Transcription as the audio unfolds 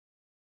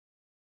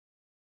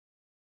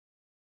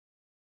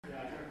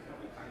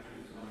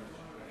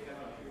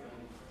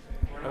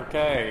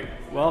Okay,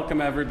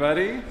 welcome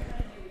everybody.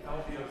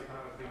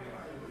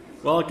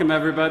 Welcome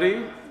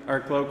everybody.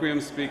 Our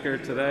colloquium speaker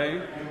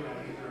today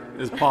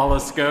is Paula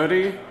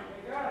Szkody.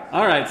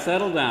 All right,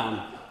 settle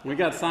down. We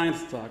got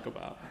science to talk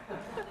about.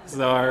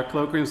 So our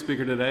colloquium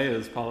speaker today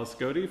is Paula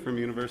Szkody from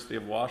University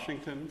of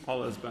Washington.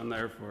 Paula has been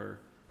there for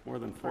more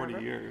than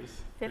 40 years.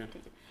 50.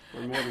 Yeah,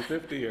 for more than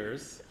 50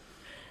 years.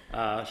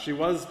 She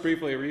was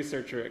briefly a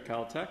researcher at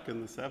Caltech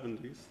in the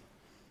 70s.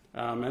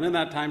 And in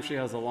that time, she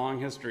has a long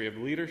history of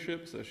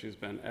leadership. So she's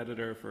been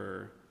editor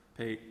for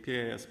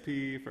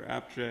PASP, for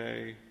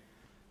AppJ.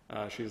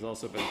 She's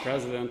also been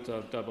president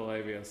of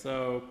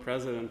AAVSO,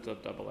 president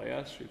of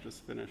AAS. She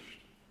just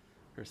finished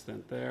her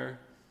stint there.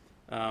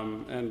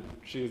 And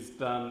she's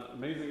done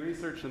amazing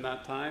research in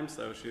that time.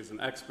 So she's an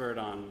expert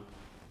on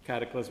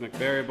cataclysmic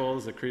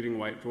variables, accreting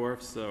white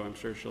dwarfs. So I'm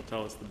sure she'll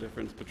tell us the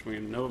difference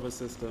between nova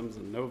systems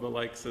and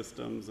nova-like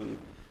systems and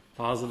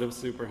positive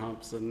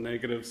superhumps and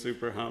negative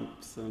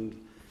superhumps, and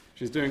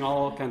she's doing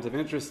all kinds of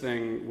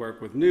interesting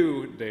work with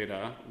new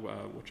data,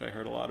 which I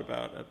heard a lot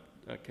about at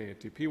a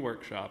KATP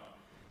workshop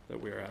that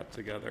we were at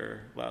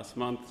together last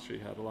month. She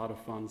had a lot of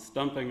fun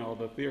stumping all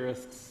the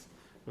theorists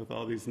with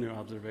all these new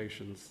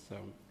observations, so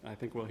I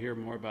think we'll hear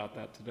more about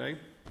that today.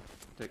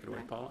 Take it away,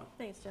 Paula.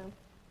 Thanks, Jim.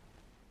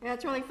 Yeah,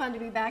 it's really fun to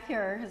be back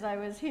here because I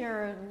was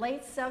here in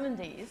late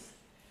 70s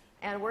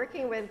and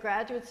working with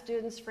graduate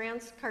students,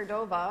 France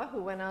Cardova,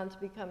 who went on to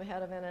become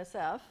head of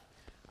NSF,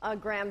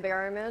 Graham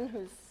Berryman,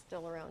 who's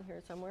still around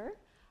here somewhere.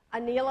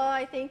 Anila,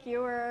 I think you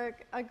were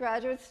a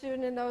graduate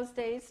student in those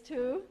days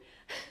too.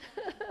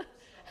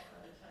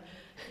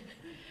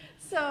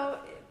 So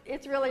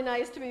it's really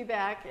nice to be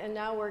back and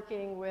now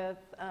working with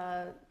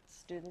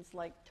students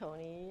like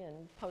Tony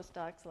and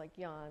postdocs like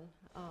Jan.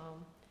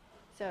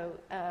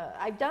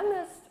 I've done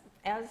this,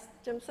 as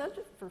Jim said,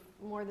 for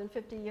more than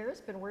 50 years,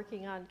 been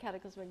working on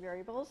cataclysmic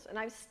variables, and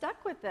I've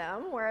stuck with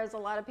them, whereas a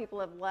lot of people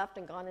have left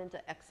and gone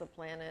into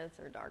exoplanets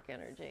or dark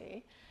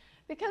energy.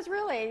 Because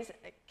really,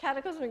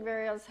 cataclysmic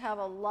variables have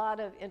a lot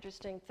of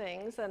interesting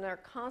things, and they're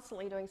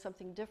constantly doing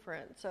something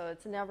different, so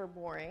it's never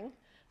boring.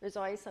 There's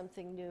always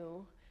something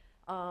new.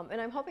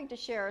 And I'm hoping to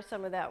share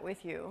some of that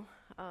with you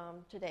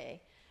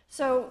today.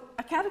 So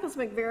a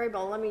cataclysmic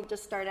variable, let me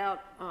just start out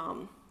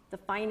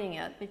defining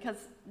it,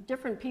 because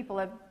different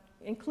people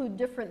include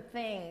different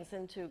things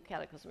into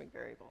cataclysmic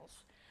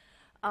variables.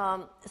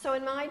 So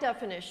in my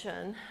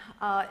definition,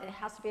 it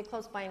has to be a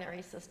close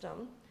binary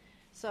system.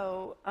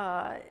 So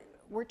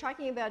we're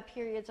talking about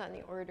periods on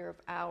the order of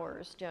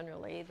hours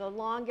generally. The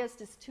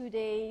longest is 2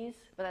 days,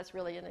 but that's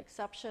really an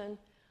exception.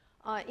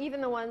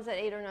 Even the ones at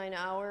 8 or 9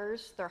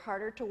 hours, they're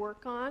harder to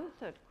work on.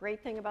 The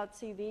great thing about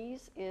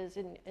CVs is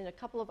in a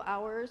couple of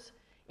hours,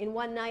 in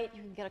one night,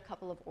 you can get a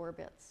couple of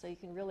orbits. So you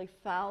can really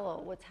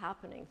follow what's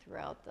happening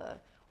throughout the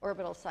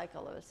orbital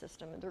cycle of a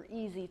system, and they're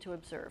easy to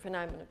observe, and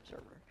I'm an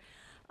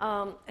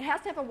observer. It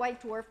has to have a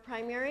white dwarf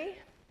primary.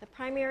 The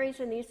primaries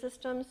in these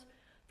systems,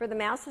 for the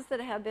masses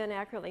that have been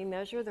accurately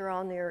measured, they're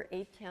all near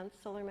 8/10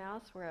 solar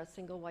mass, whereas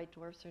single white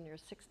dwarfs are near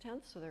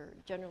 6/10, so they're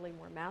generally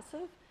more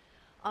massive.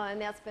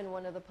 And that's been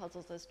one of the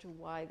puzzles as to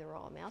why they're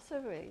all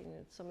massive.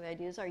 Some of the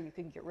ideas are you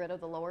can get rid of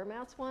the lower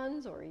mass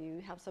ones, or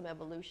you have some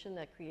evolution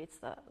that creates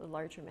the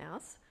larger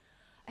mass.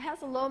 It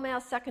has a low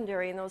mass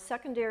secondary, and those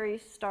secondary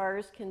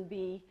stars can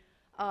be,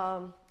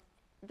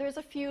 there's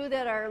a few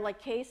that are like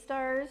K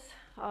stars.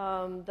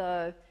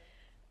 The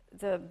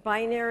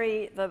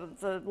binary,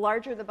 the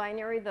larger the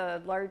binary,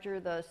 the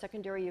larger the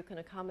secondary you can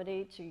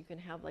accommodate. So you can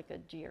have like a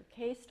G or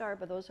K star,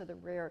 but those are the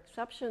rare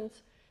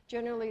exceptions.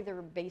 Generally,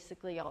 they're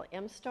basically all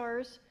M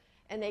stars,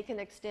 and they can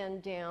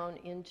extend down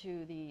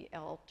into the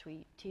L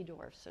T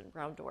dwarfs and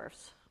brown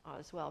dwarfs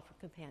as well for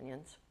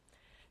companions.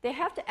 They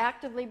have to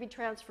actively be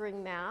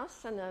transferring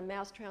mass, and the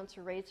mass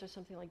transfer rates are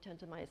something like 10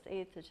 to the minus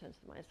 8 to 10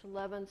 to the minus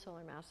 11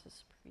 solar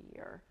masses per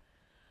year.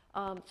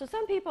 So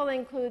some people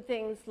include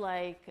things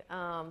like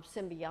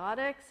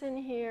symbiotics in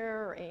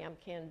here, or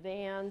AMCAN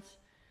vans.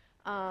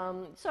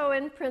 So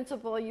in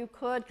principle, you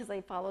could, because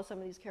they follow some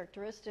of these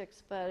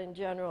characteristics, but in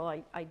general,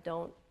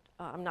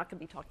 I'm not going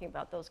to be talking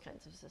about those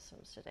kinds of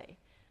systems today.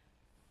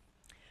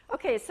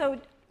 Okay, so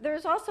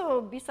there's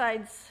also,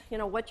 besides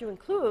what you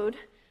include,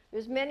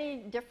 there's many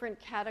different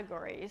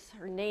categories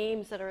or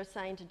names that are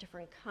assigned to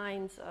different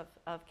kinds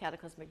of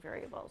cataclysmic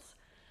variables.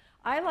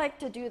 I like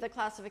to do the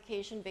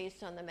classification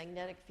based on the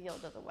magnetic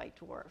field of the white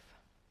dwarf.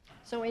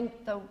 So in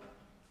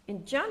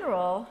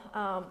general,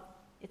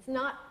 it's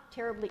not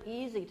terribly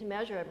easy to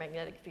measure a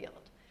magnetic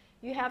field.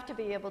 You have to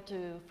be able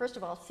to, first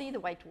of all, see the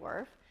white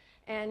dwarf,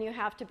 and you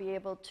have to be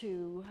able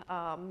to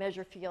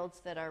measure fields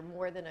that are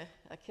more than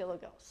a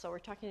kilogauss. So we're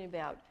talking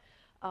about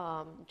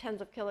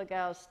tens of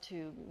kilogauss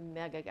to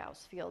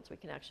megagauss fields we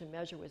can actually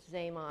measure with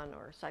Zeeman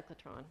or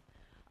cyclotron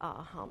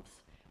humps.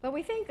 But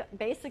we think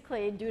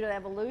basically due to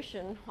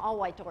evolution, all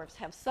white dwarfs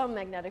have some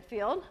magnetic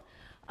field.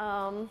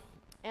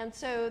 And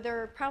so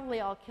they're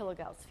probably all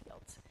kilogauss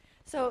fields.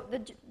 So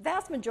the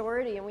vast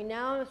majority, and we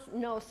now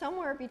know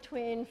somewhere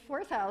between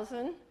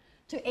 4,000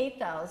 to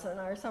 8,000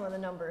 are some of the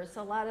numbers.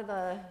 A lot of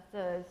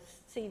the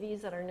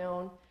CVs that are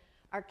known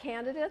are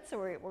candidates, so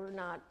we're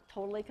not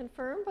totally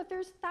confirmed, but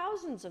there's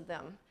thousands of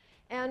them.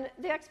 And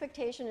the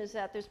expectation is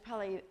that there's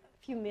probably a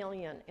few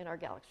million in our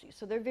galaxy,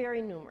 so they're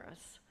very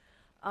numerous.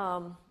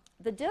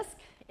 The disk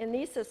in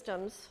these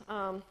systems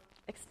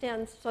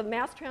extends, so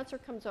mass transfer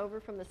comes over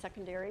from the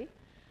secondary,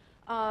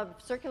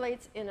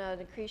 circulates in an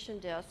accretion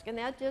disk, and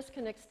that disk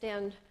can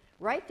extend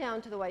right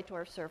down to the white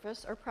dwarf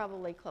surface or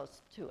probably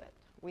close to it.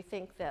 We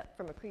think that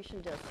from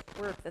accretion disk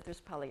work that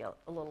there's probably a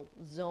little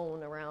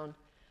zone around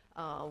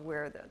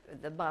where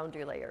the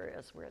boundary layer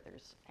is, where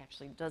there's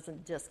actually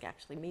doesn't disk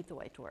actually meet the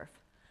white dwarf.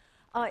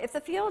 If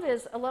the field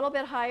is a little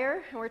bit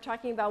higher, and we're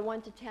talking about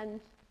 1 to 10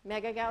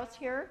 megagauss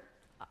here,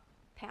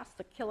 past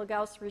the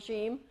kilogauss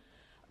regime,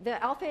 the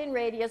Alfvén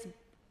radius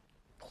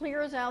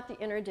clears out the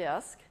inner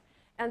disk.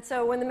 And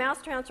so when the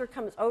mass transfer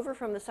comes over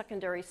from the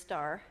secondary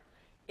star,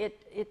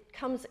 it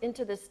comes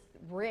into this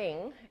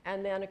ring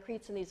and then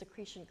accretes in these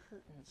accretion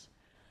curtains.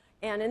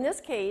 And in this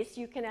case,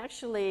 you can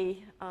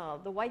actually,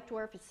 the white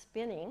dwarf is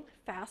spinning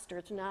faster.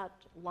 It's not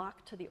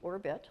locked to the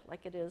orbit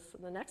like it is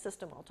in the next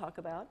system I'll talk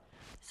about.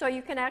 So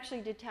you can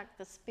actually detect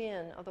the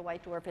spin of the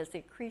white dwarf as the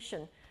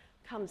accretion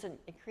comes and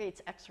it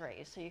creates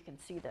X-rays. So you can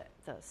see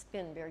the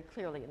spin very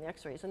clearly in the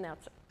X-rays, and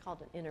that's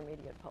called an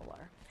intermediate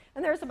polar.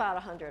 And there's about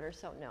 100 or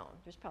so known.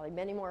 There's probably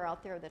many more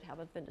out there that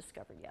haven't been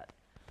discovered yet.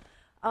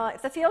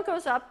 If the field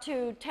goes up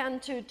to 10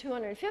 to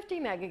 250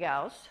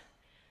 megagauss,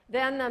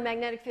 then the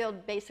magnetic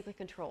field basically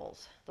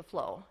controls the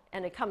flow.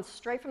 And it comes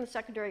straight from the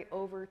secondary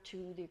over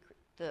to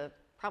the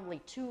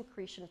probably 2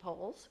 accretion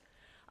poles.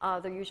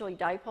 They're usually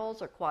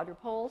dipoles or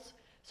quadrupoles.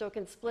 So it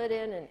can split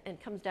in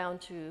and comes down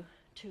to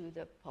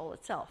the pole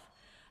itself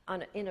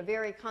in a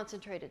very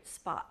concentrated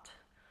spot.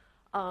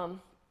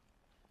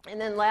 And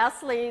then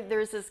lastly,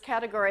 there's this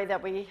category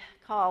that we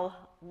call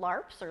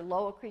LARPs, or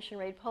low accretion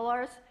rate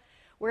polars,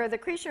 where the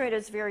accretion rate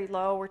is very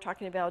low. We're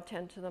talking about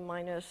 10 to the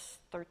minus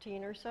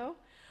 13 or so.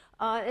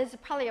 It's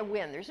probably a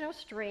wind. There's no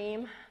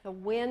stream. The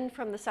wind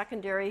from the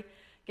secondary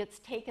gets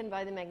taken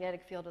by the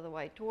magnetic field of the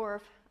white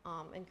dwarf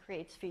and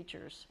creates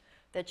features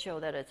that show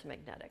that it's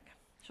magnetic.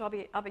 So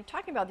I'll be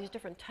talking about these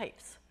different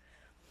types.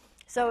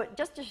 So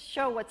just to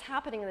show what's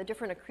happening in the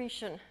different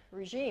accretion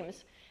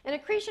regimes, and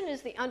accretion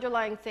is the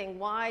underlying thing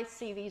why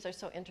CVs are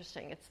so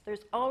interesting.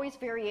 There's always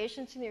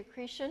variations in the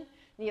accretion.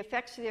 The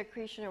effects of the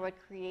accretion are what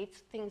creates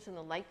things in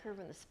the light curve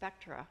and the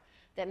spectra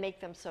that make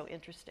them so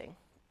interesting.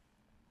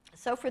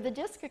 So for the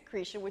disk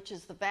accretion, which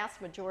is the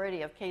vast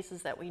majority of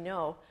cases that we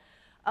know,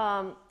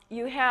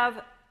 you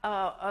have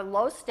a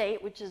low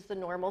state, which is the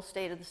normal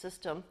state of the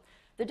system.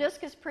 The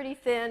disk is pretty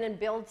thin and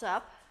builds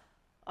up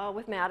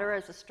with matter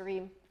as the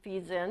stream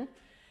feeds in.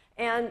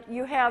 And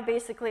you have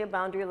basically a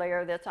boundary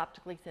layer that's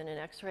optically thin in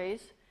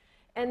X-rays.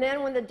 And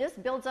then when the disk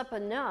builds up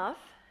enough,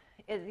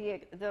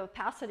 the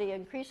opacity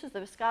increases, the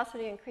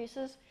viscosity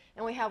increases,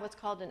 and we have what's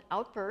called an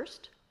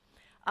outburst.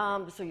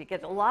 So you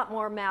get a lot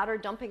more matter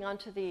dumping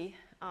onto the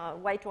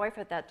white dwarf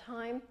at that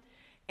time.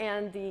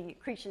 And the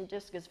accretion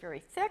disk is very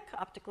thick,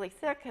 optically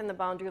thick, and the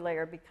boundary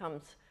layer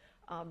becomes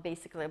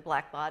basically a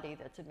black body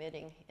that's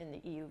emitting in the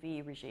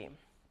EUV regime.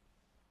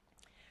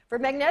 For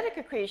magnetic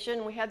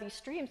accretion, we have these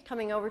streams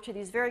coming over to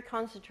these very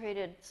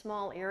concentrated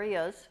small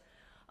areas,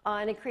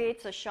 and it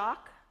creates a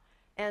shock.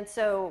 And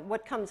so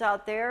what comes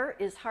out there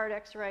is hard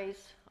X-rays,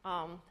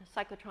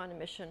 cyclotron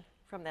emission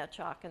from that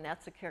shock, and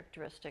that's a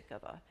characteristic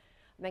of a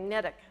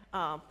magnetic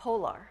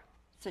polar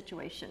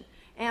situation,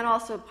 and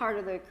also part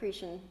of the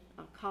accretion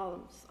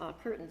columns,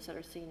 curtains that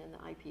are seen in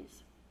the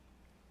eyepiece.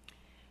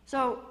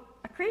 So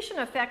accretion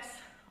affects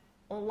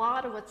a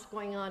lot of what's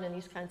going on in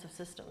these kinds of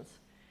systems.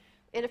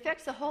 It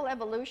affects the whole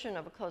evolution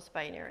of a close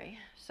binary.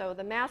 So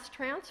the mass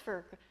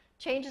transfer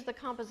changes the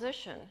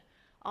composition,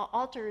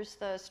 alters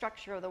the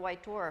structure of the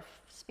white dwarf,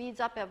 speeds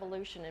up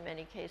evolution in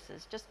many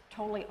cases, just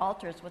totally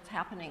alters what's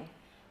happening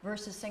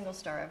versus single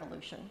star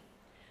evolution.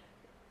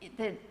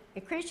 The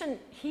accretion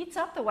heats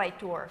up the white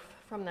dwarf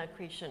from the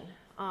accretion.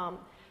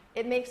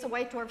 It makes the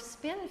white dwarf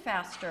spin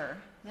faster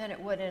than it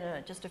would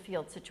in just a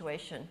field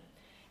situation.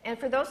 And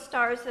for those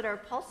stars that are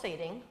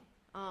pulsating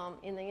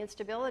in the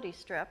instability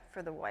strip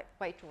for the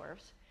white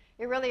dwarfs,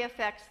 it really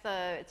affects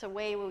it's a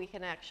way where we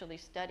can actually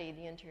study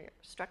the interior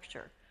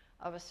structure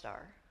of a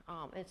star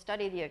and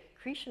study the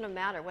accretion of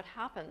matter, what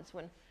happens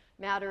when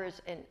matter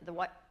is in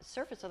the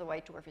surface of the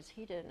white dwarf is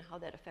heated and how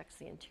that affects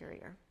the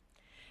interior.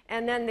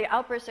 And then the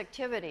outburst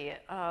activity.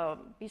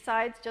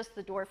 Besides just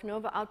the dwarf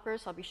nova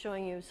outbursts, I'll be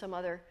showing you some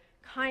other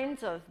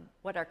kinds of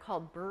what are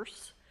called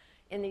bursts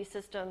in these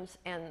systems.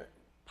 And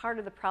part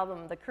of the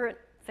problem, the current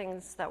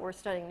things that we're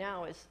studying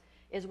now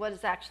is what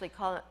is actually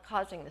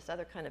causing this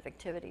other kind of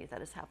activity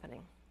that is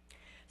happening.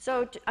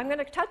 So I'm going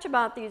to touch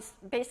about these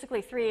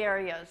basically 3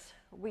 areas.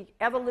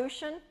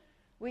 Evolution,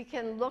 we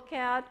can look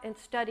at and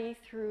study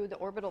through the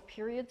orbital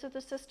periods of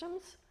the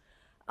systems.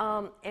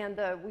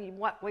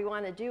 What we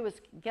want to do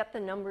is get the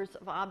numbers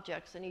of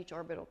objects in each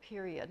orbital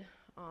period.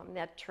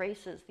 That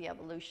traces the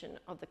evolution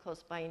of the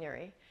close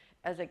binary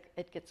as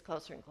it gets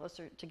closer and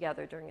closer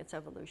together during its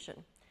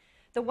evolution.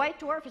 The white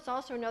dwarf is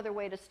also another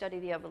way to study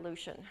the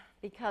evolution,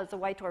 because the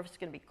white dwarf is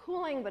going to be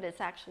cooling, but it's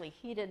actually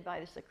heated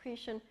by this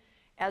accretion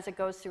as it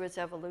goes through its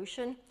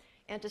evolution.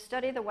 And to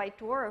study the white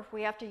dwarf,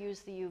 we have to use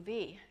the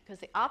UV, because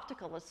the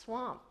optical is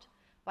swamped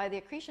by the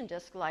accretion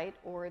disk light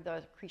or the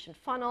accretion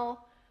funnel,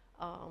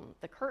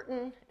 the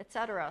curtain,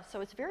 etc. So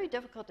it's very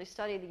difficult to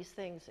study these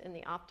things in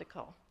the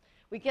optical.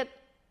 We get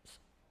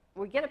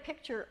a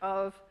picture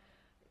of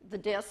the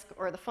disk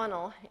or the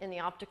funnel in the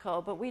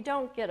optical, but we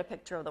don't get a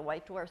picture of the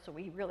white dwarf, so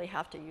we really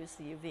have to use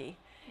the UV.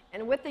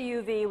 And with the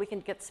UV, we can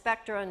get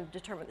spectra and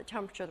determine the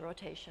temperature, the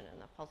rotation,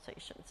 and the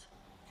pulsations.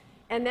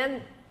 And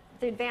then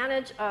the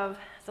advantage of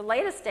the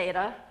latest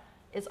data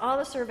is all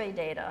the survey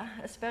data,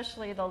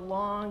 especially the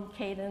long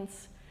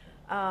cadence,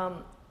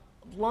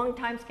 long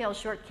time scale,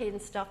 short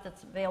cadence stuff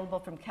that's available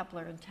from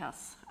Kepler and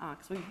TESS,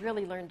 because we've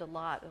really learned a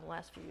lot in the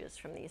last few years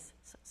from these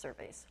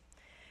surveys.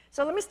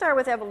 So let me start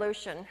with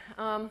evolution.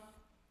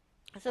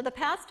 So the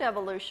path to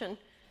evolution,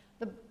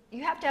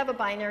 you have to have a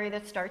binary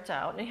that starts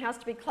out, and it has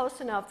to be close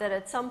enough that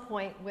at some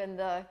point when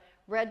the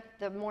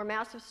more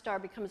massive star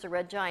becomes a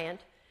red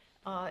giant,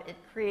 it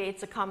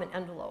creates a common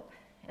envelope.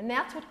 And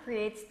that's what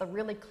creates the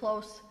really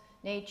close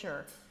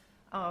nature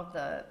of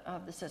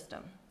the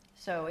system.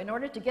 So in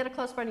order to get a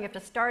close binary, you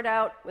have to start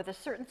out with a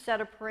certain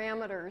set of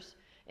parameters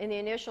in the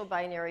initial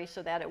binary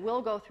so that it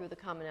will go through the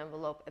common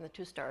envelope and the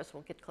two stars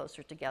will get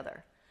closer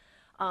together.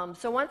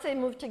 So once they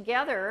move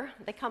together,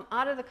 they come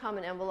out of the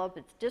common envelope,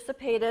 it's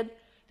dissipated.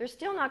 They're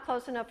still not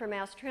close enough for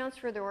mass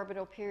transfer. Their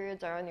orbital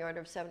periods are on the order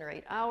of 7 or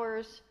 8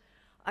 hours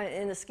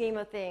in the scheme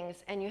of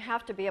things, and you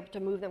have to be able to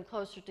move them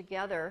closer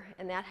together,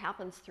 and that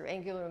happens through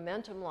angular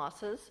momentum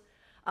losses,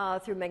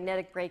 through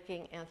magnetic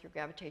braking, and through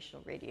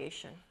gravitational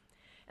radiation.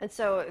 And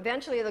so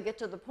eventually they'll get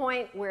to the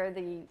point where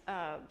the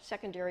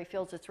secondary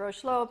fills its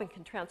Roche lobe and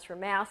can transfer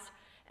mass,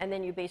 and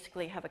then you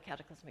basically have a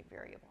cataclysmic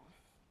variable.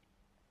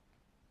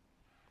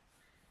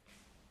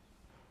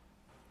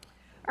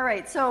 All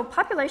right, so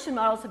population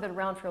models have been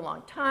around for a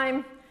long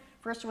time.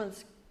 First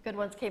ones, good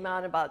ones, came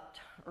out about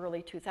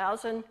early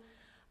 2000.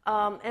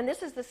 And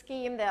this is the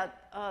scheme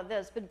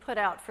that's been put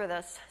out for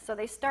this. So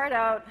they start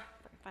out, if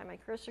I can find my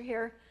cursor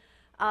here,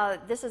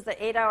 this is the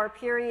 8-hour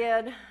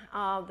period.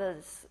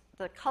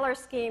 The color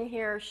scheme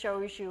here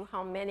shows you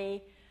how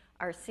many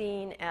are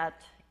seen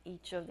at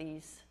each of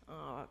these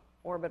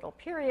orbital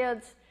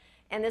periods.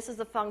 And this is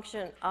a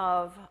function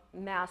of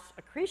mass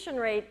accretion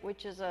rate,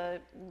 which is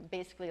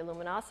basically a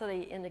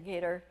luminosity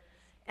indicator.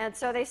 And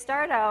so they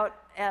start out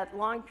at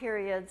long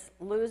periods,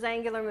 lose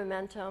angular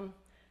momentum,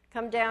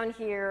 come down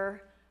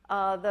here.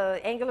 The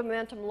angular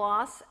momentum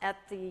loss at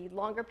the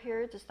longer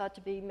periods is thought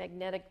to be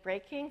magnetic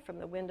braking from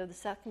the wind of the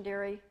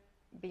secondary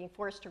being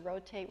forced to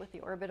rotate with the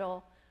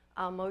orbital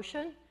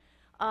motion.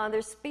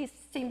 There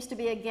seems to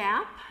be a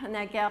gap, and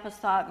that gap is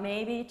thought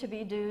maybe to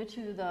be due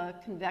to the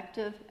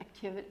convective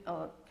activity,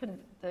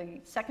 the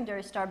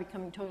secondary star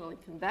becoming totally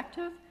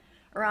convective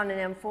around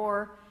an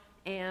M4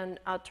 and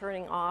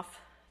turning off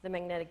the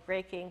magnetic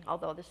braking,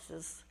 although this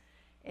is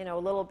a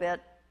little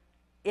bit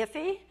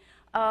iffy.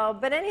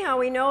 But anyhow,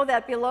 we know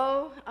that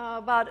below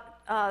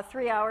about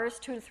 3 hours,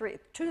 2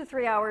 to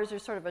 3 hours,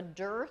 there's sort of a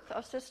dearth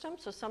of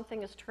systems, so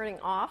something is turning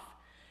off.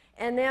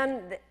 And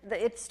then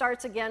it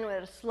starts again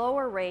at a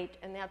slower rate,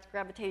 and that's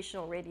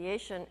gravitational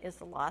radiation is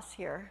the loss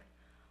here.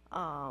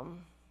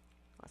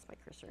 Lost my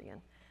cursor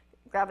again.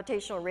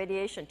 Gravitational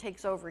radiation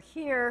takes over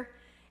here.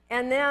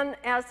 And then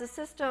as the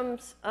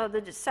systems,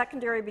 the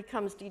secondary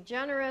becomes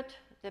degenerate,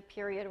 the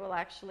period will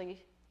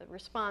actually, the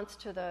response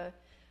to the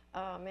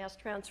mass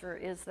transfer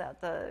is that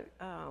the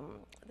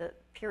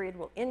period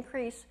will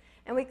increase.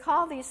 And we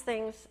call these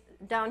things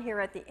down here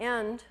at the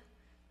end,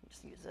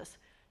 just use this,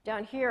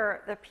 down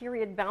here, the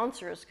period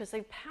bouncers, because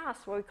they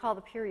pass what we call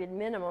the period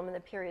minimum, and the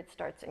period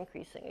starts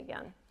increasing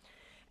again.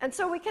 And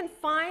so we can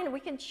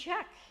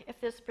check if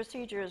this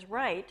procedure is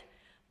right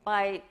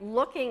by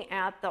looking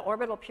at the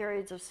orbital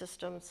periods of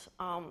systems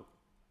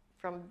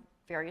from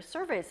various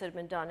surveys that have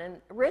been done.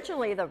 And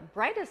originally, the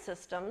brightest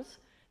systems,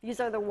 these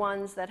are the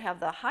ones that have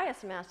the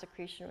highest mass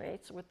accretion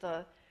rates, with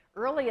the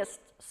earliest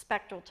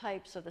spectral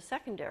types of the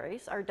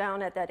secondaries are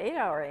down at that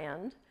 8-hour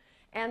end.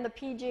 And the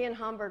PG and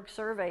Hamburg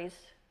surveys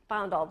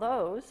found all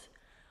those.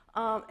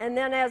 And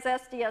then as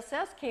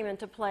SDSS came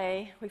into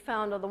play, we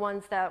found all the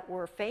ones that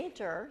were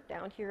fainter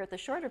down here at the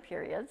shorter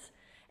periods.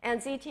 And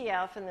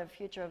ZTF in the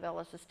future of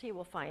LSST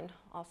will find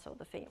also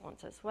the faint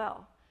ones as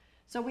well.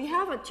 So we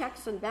have a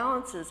checks and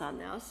balances on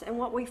this. And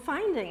what we're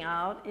finding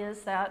out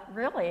is that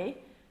really,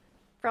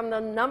 from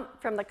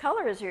the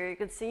colors here, you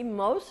can see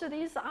most of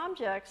these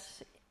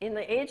objects in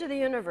the age of the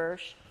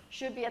universe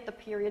should be at the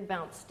period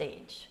bounce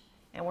stage.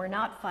 And we're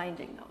not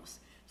finding those.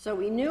 So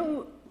we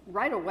knew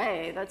right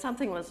away that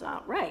something was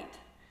not right.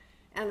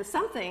 And the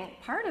something,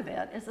 part of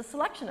it, is the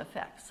selection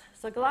effects.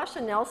 So Galosh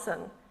and Nelson,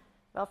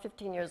 about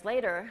 15 years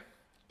later,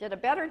 did a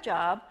better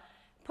job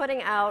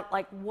putting out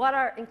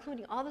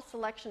including all the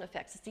selection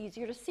effects. It's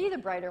easier to see the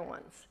brighter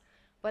ones,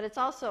 but it's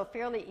also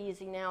fairly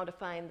easy now to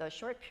find the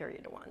short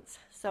period ones.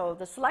 So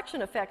the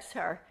selection effects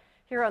are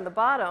here on the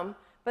bottom,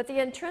 But the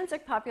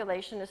intrinsic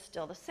population is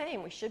still the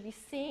same. We should be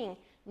seeing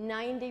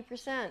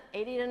 90%,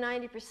 80 to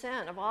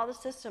 90% of all the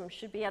systems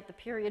should be at the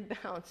period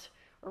bounce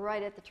or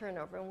right at the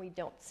turnover, and we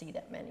don't see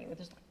that many.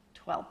 There's like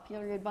 12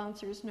 period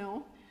bouncers,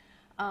 no.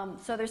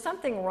 So there's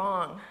something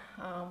wrong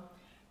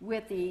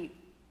with the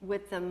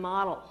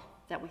model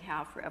that we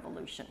have for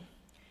evolution.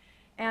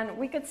 And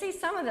we could see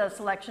some of the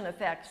selection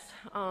effects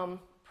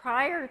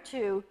prior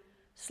to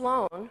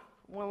Sloan,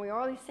 when we were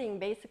already seeing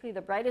basically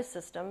the brightest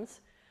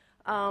systems.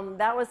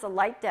 That was the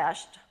light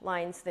dashed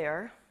lines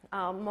there.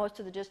 Most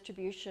of the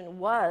distribution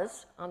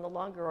was on the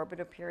longer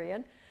orbital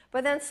period.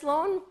 But then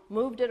Sloan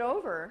moved it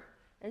over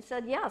and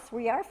said, yes,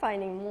 we are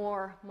finding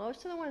more.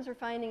 Most of the ones we're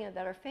finding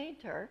that are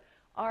fainter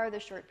are the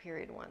short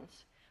period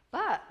ones.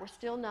 But we're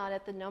still not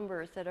at the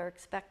numbers that are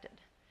expected.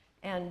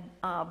 And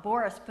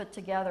Boris put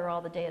together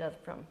all the data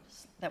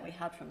that we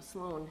had from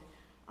Sloan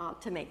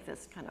to make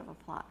this kind of a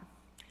plot.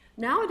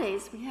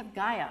 Nowadays, we have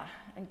Gaia,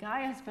 and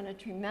Gaia has been a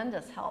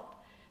tremendous help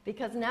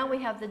because now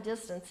we have the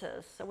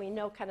distances, so we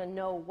kind of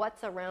know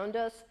what's around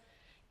us.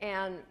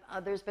 And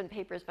there's been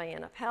papers by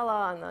Anna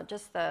Pella on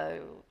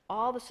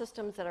all the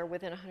systems that are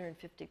within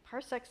 150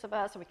 parsecs of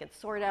us, and we can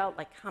sort out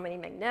like how many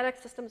magnetic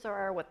systems there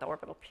are, what the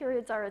orbital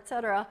periods are, et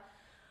cetera.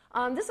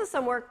 This is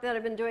some work that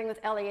I've been doing with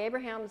Ellie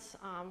Abrahams.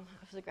 I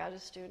was a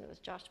graduate student. It was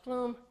Josh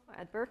Bloom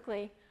at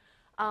Berkeley.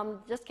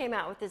 Just came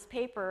out with this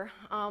paper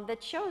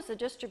that shows the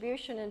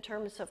distribution in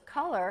terms of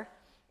color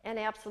and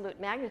absolute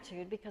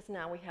magnitude, because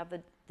now we have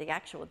the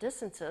actual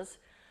distances.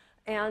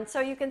 And so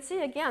you can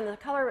see, again, the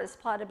color is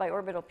plotted by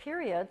orbital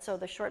period. So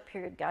the short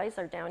period guys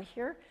are down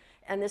here.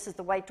 And this is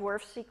the white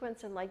dwarf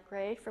sequence in light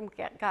gray from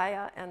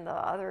Gaia, and the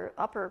other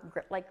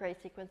upper light gray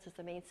sequence is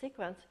the main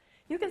sequence.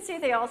 You can see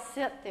they all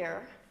sit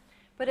there.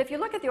 But if you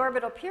look at the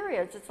orbital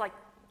periods, it's like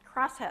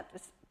crosshead.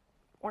 It's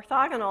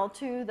orthogonal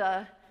to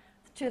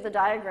the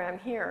diagram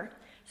here.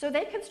 So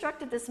they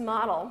constructed this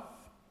model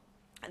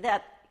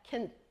that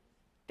can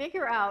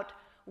figure out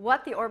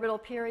what the orbital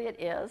period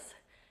is,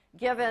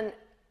 given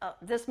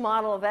this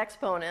model of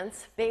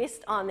exponents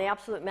based on the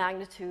absolute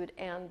magnitude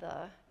and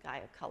the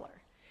Gaia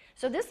color.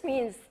 So this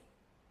means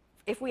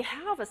if we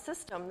have a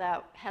system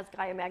that has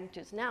Gaia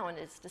magnitudes now and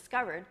is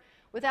discovered,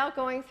 without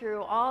going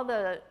through all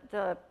the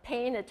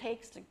pain it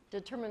takes to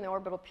determine the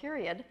orbital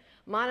period,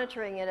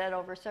 monitoring it at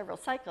over several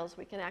cycles,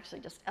 we can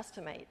actually just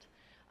estimate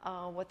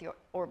what the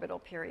orbital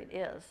period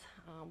is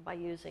by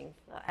using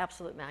the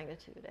absolute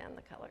magnitude and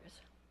the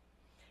colors.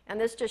 And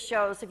this just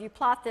shows, if you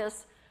plot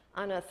this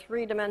on a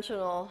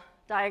three-dimensional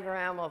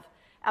diagram of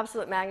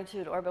absolute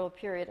magnitude, orbital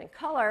period, and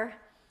color,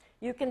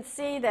 you can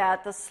see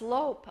that the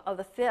slope of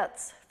the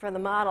fits for the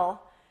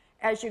model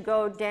as you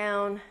go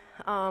down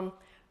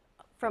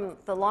from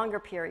the longer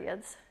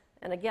periods,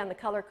 and again, the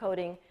color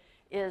coding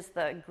is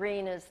the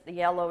green is the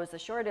yellow is the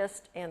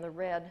shortest, and the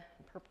red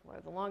and purple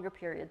are the longer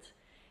periods.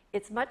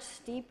 It's much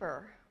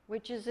steeper,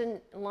 which is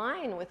in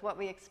line with what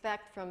we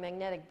expect from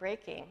magnetic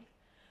braking.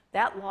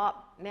 That law,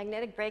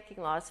 magnetic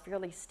braking law, is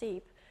fairly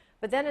steep,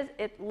 but then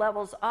it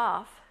levels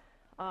off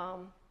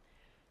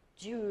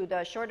to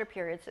the shorter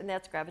periods, and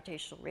that's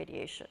gravitational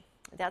radiation.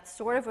 That's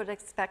sort of what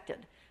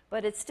expected,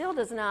 but it still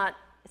does not,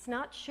 it's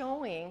not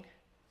showing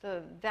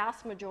the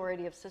vast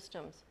majority of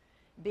systems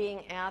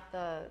being at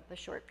the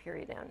short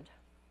period end.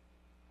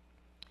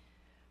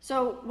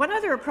 So one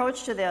other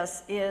approach to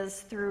this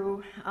is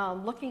through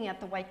looking at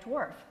the white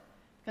dwarf,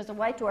 because the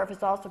white dwarf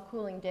is also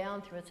cooling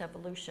down through its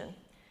evolution.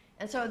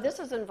 And so this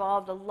has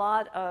involved a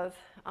lot of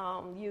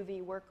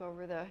UV work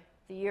over the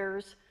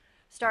years,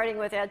 starting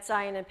with Ed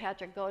Sion and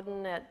Patrick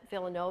Godin at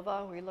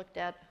Villanova. We looked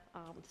at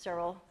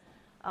several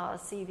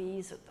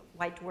CVs,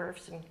 white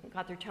dwarfs, and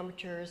got their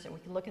temperatures, and we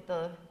can look at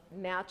the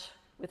match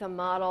with a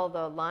model,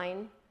 the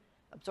line,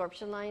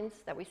 absorption lines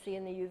that we see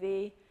in the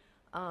UV,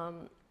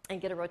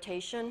 and get a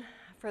rotation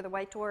for the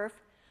white dwarf.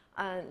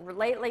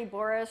 Lately,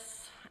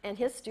 Boris and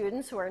his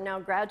students, who are now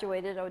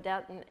graduated,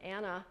 Odette and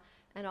Anna,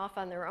 and off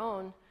on their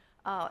own,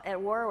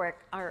 at Warwick,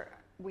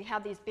 we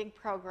have these big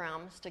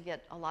programs to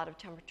get a lot of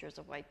temperatures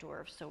of white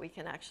dwarfs, so we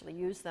can actually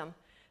use them.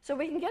 So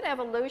we can get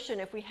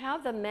evolution. If we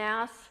have the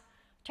mass,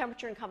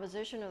 temperature, and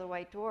composition of the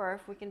white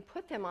dwarf, we can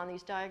put them on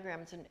these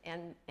diagrams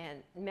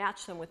and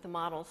match them with the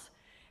models.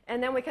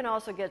 And then we can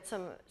also get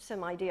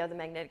some idea of the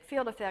magnetic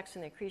field effects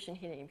and the accretion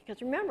heating.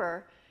 Because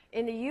remember,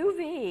 in the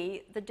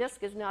UV, the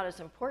disk is not as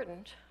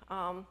important.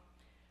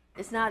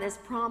 It's not as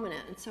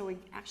prominent, and so we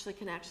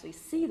can actually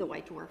see the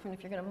white dwarf. And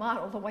if you're going to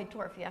model the white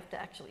dwarf, you have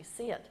to actually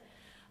see it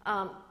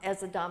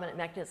as a dominant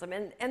mechanism.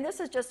 And this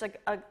is just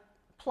a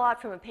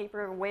plot from a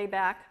paper way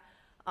back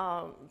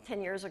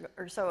 10 years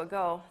or so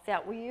ago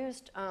that we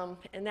used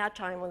in that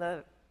time when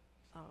the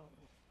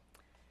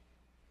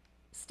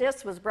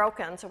STIS was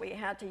broken, so we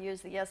had to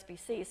use the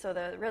SBC. So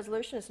the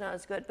resolution is not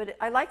as good. But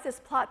I like this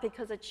plot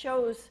because it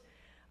shows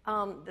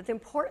the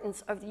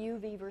importance of the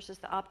UV versus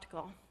the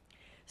optical.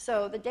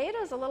 So the data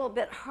is a little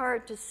bit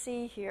hard to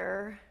see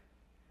here.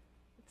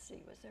 Let's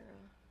see, was there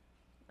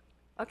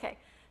a... Okay,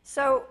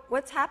 so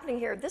what's happening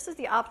here, this is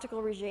the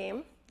optical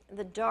regime.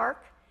 The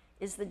dark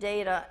is the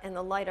data, and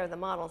the light are the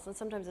models. And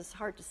sometimes it's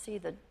hard to see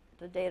the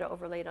the data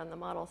overlaid on the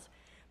models.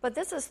 But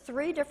this is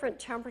 3 different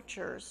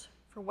temperatures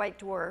for white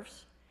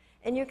dwarfs.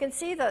 And you can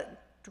see the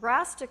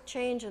drastic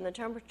change in the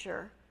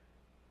temperature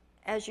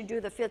as you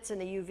do the fits in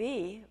the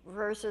UV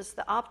versus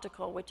the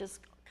optical, which is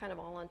kind of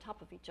all on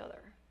top of each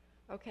other.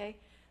 Okay?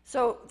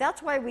 So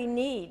that's why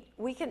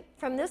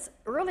from this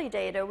early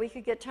data, we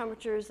could get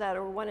temperatures that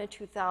are 1 in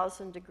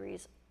 2,000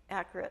 degrees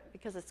accurate,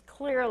 because it's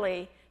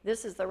clearly,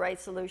 this is the right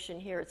solution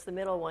here. It's the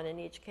middle one in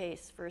each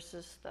case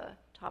versus the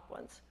top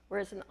ones.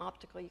 Whereas in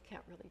optical, you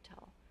can't really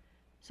tell.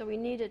 So we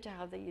needed to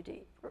have the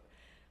UD.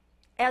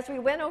 As we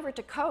went over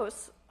to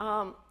COAS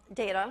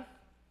data,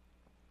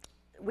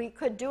 we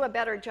could do a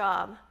better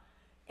job.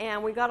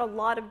 And we got a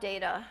lot of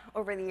data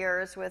over the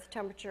years with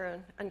temperature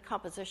and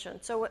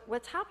composition. So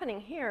what's happening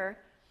here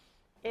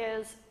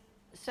is,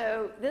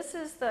 so this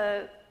is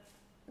the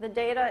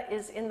data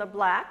is in the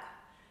black.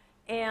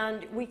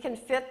 And we can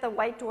fit the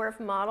white dwarf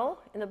model.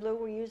 In the blue,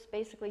 we use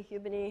basically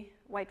Hubini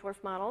white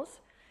dwarf models.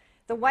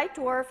 The white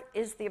dwarf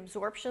is the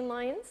absorption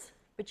lines,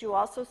 but you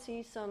also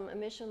see some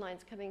emission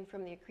lines coming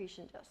from the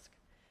accretion disk.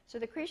 So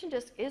the accretion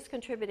disk is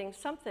contributing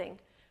something,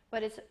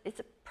 but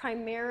it's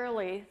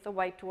primarily the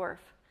white dwarf.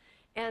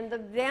 And the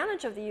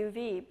advantage of the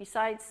UV,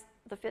 besides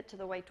the fit to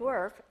the white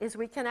dwarf, is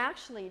we can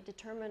actually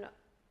determine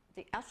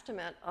the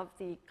estimate of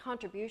the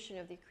contribution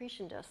of the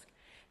accretion disk.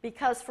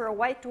 Because for a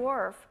white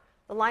dwarf,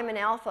 the Lyman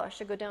alpha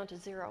should go down to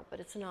 0, but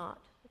it's not.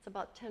 It's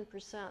about 10%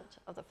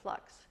 of the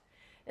flux.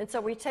 And so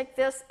we take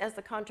this as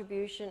the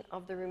contribution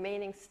of the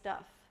remaining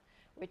stuff,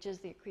 which is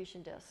the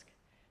accretion disk.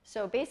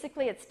 So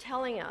basically, it's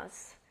telling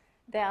us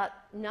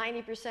that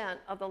 90%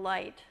 of the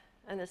light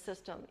in the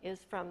system is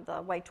from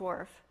the white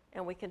dwarf,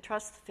 and we can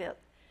trust the fit,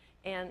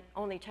 and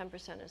only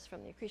 10% is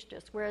from the accretion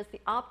disk, whereas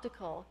the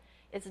optical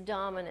is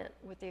dominant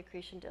with the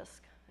accretion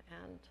disk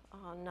and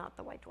not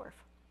the white dwarf.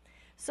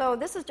 So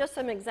this is just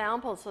some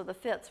examples of the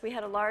fits. We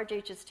had a large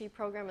HST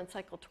program in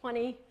cycle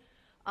 20,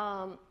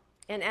 and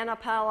Anna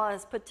Paula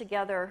has put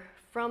together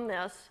from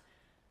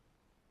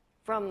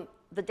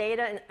the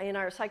data in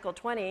our cycle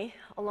 20,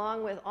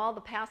 along with all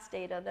the past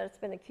data that's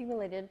been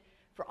accumulated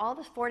for all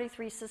the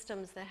 43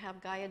 systems that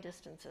have Gaia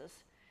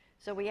distances.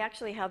 So we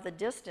actually have the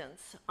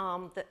distance.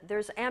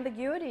 There's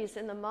ambiguities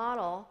in the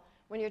model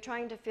when you're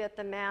trying to fit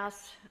the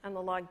mass and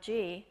the log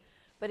G.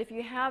 But if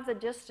you have the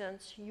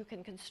distance, you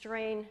can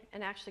constrain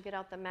and actually get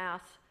out the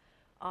mass,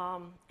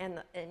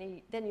 and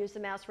then use the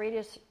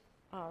mass-radius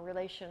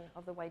relation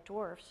of the white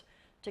dwarfs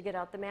to get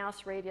out the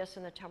mass, radius,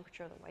 and the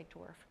temperature of the white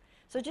dwarf.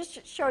 So it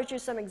just shows you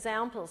some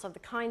examples of the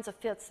kinds of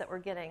fits that we're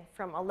getting,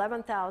 from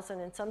 11,000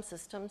 in some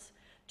systems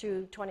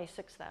to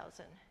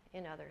 26,000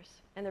 in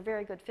others. And they're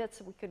very good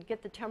fits. We could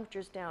get the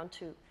temperatures down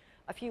to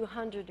a few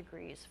hundred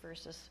degrees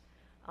versus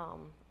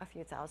a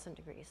few thousand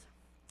degrees.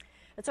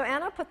 And so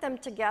Anna put them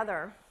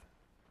together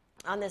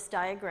on this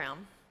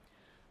diagram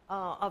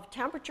of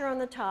temperature on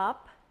the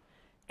top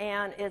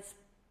and its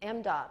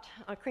m dot,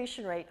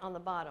 accretion rate, on the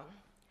bottom.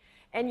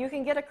 And you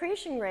can get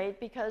accretion rate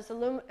because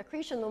the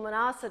accretion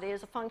luminosity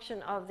is a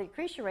function of the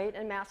accretion rate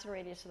and mass and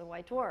radius of the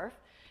white dwarf.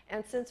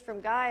 And since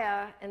from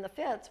Gaia and the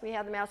fits we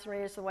have the mass and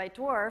radius of the white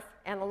dwarf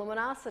and the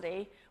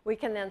luminosity, we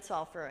can then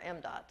solve for m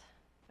dot.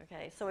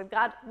 Okay, so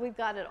we've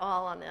got it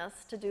all on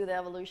this to do the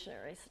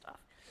evolutionary stuff.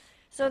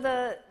 So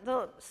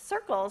the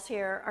circles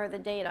here are the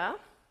data.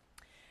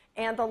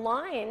 And the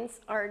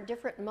lines are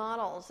different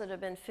models that have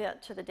been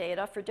fit to the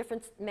data for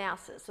different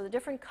masses. So the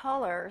different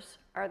colors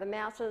are the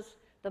masses,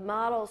 the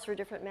models for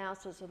different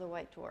masses of the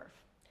white dwarf.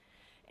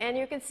 And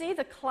you can see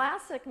the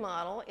classic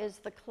model is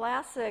the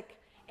classic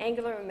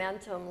angular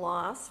momentum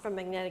loss from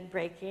magnetic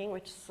braking,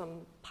 which is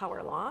some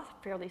power law,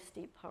 fairly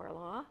steep power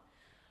law,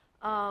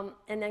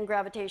 and then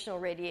gravitational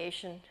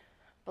radiation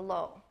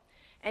below.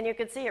 And you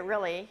can see it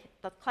really,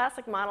 the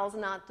classic model is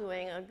not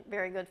doing a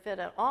very good fit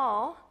at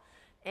all.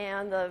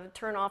 And the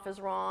turnoff is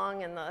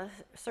wrong, and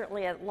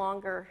certainly at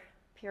longer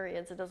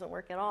periods it doesn't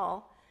work at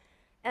all.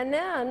 And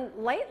then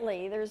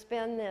lately there's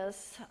been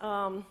this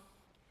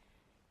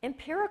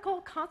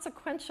empirical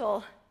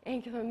consequential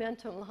angular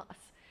momentum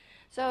loss.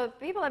 So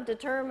people have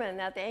determined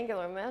that the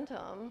angular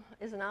momentum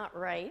is not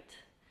right,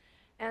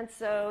 and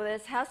so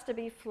this has to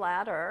be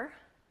flatter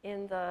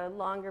in the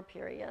longer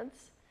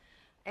periods,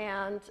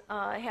 and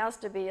it has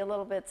to be a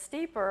little bit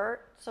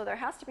steeper, so there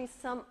has to be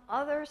some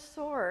other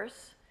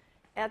source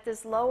at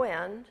this low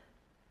end,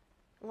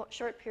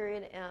 short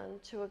period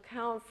end, to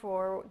account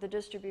for the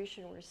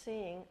distribution we're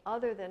seeing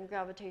other than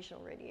gravitational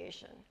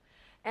radiation.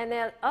 And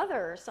that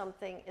other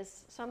something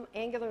is some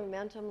angular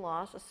momentum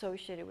loss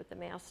associated with the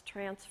mass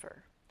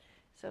transfer.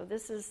 So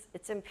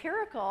it's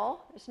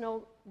empirical. There's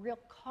no real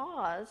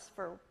cause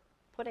for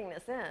putting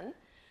this in,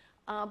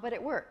 but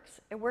it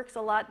works. It works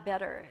a lot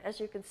better, as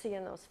you can see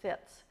in those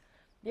fits.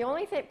 The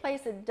only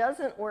place it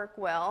doesn't work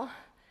well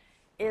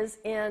is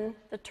in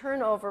the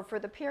turnover for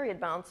the period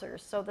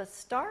bouncers. So the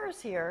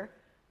stars here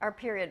are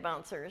period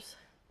bouncers,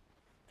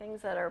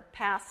 things that are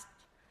past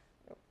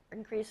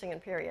increasing in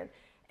period.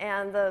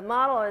 And the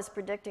model is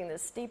predicting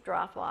this steep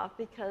drop-off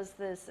because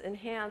this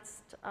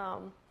enhanced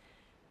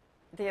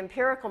the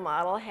empirical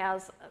model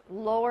has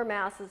lower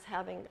masses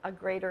having a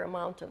greater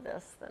amount of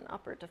this than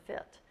upper to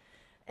fit.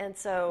 And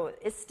so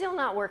it's still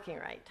not working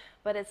right,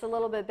 but it's a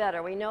little bit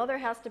better. We know there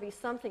has to be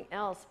something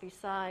else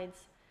besides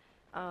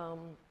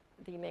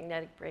the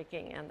magnetic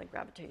braking and the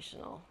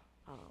gravitational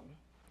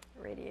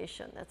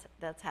radiation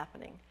that's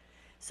happening.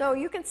 So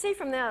you can see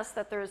from this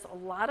that there's a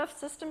lot of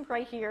systems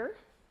right here,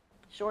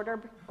 short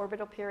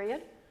orbital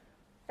period.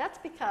 That's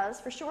because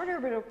for short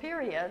orbital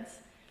periods,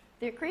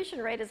 the accretion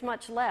rate is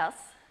much less,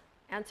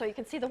 and so you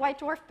can see the white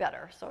dwarf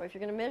better. So if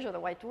you're going to measure the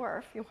white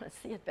dwarf, you want to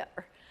see it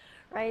better,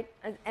 right?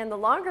 And the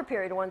longer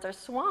period ones are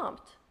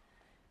swamped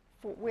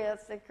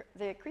with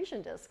the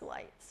accretion disk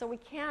light. So we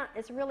can't,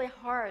 it's really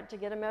hard to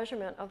get a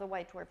measurement of the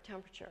white dwarf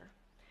temperature.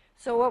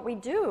 So what we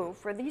do,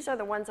 for these are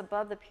the ones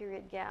above the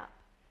period gap.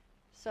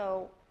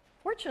 So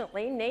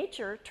fortunately,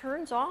 nature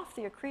turns off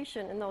the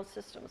accretion in those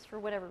systems for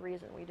whatever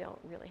reason. We don't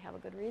really have a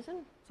good reason.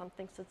 Some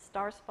thinks it's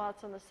star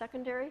spots on the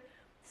secondary.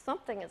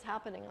 Something is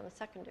happening on the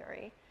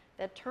secondary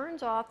that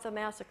turns off the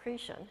mass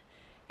accretion.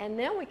 And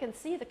then we can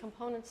see the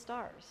component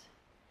stars.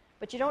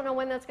 But you don't know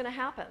when that's going to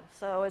happen.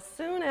 So as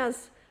soon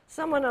as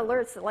someone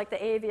alerts, like the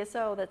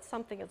AVSO, that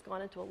something has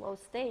gone into a low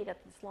state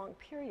at these long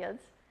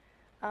periods,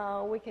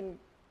 we can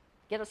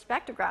get a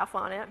spectrograph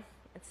on it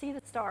and see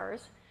the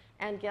stars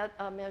and get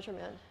a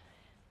measurement.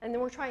 And then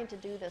we're trying to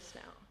do this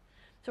now.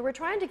 So we're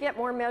trying to get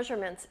more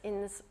measurements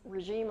in this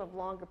regime of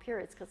longer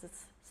periods because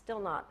it's still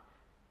not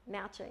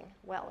matching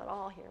well at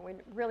all here. We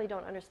really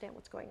don't understand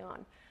what's going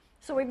on.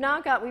 So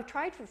we've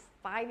tried for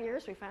 5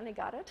 years, we finally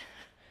got it.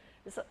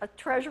 It's a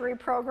treasury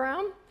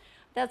program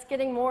that's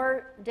getting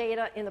more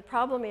data in the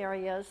problem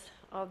areas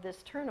of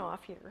this turnoff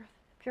here,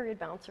 period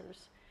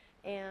bouncers,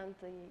 and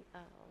the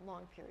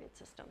long period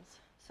systems.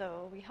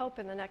 So we hope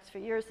in the next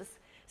few years,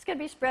 it's going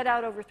to be spread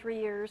out over 3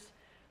 years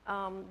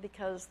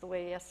because the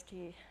way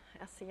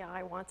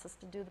SCI wants us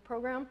to do the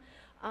program.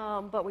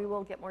 But we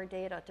will get more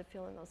data to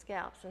fill in those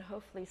gaps and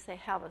hopefully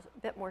have a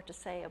bit more to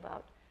say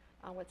about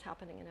what's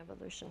happening in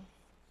evolution.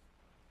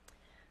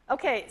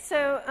 Okay,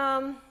 so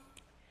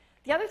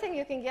the other thing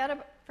you can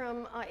get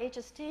from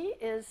HST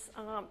is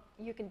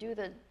you can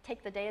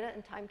take the data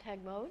in time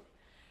tag mode,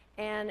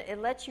 and it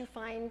lets you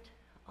find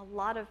a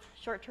lot of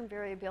short-term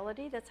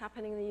variability that's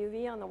happening in the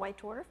UV on the white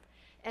dwarf,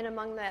 and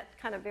among that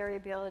kind of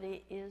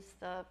variability is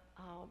the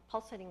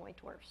pulsating white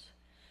dwarfs.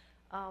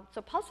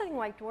 So pulsating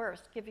white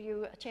dwarfs give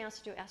you a chance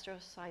to do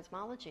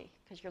astroseismology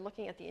because you're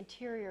looking at the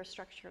interior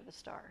structure of the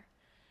star.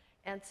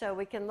 And so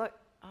we can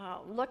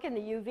look in the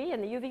UV,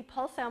 and the UV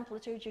pulse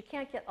amplitudes, you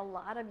can't get a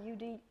lot of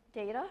UV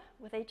data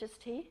with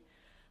HST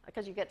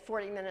because you get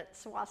 40-minute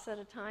swaths at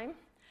a time.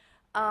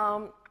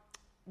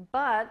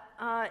 But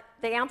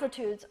the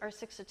amplitudes are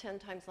 6 to 10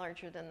 times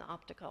larger than the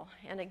optical.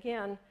 And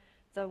again,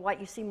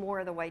 you see more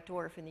of the white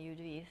dwarf in the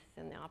UV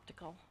than the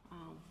optical.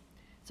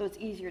 So it's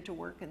easier to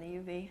work in the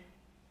UV.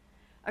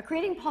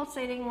 Accreting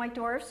pulsating white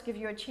dwarfs give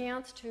you a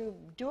chance to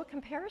do a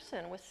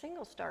comparison with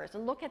single stars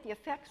and look at the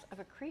effects of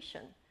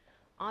accretion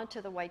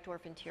onto the white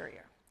dwarf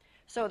interior.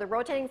 So they're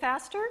rotating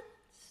faster,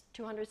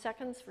 200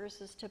 seconds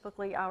versus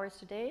typically hours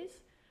to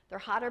days. They're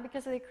hotter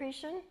because of the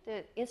accretion.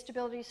 The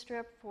instability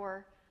strip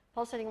for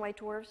pulsating white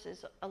dwarfs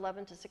is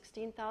 11 to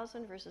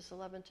 16,000 versus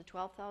 11 to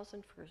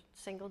 12,000 for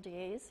single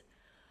DAs.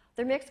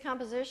 They're mixed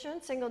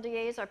composition. Single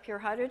DAs are pure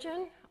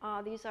hydrogen.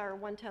 These are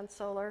 1/10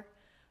 solar.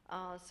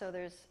 So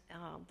there's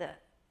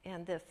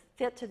the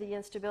fit to the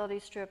instability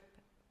strip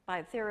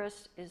by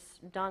theorists is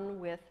done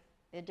with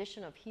the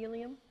addition of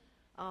helium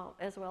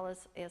as well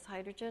as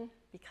hydrogen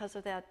because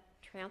of that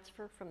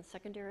transfer from the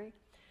secondary.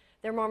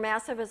 They're more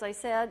massive, as I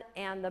said,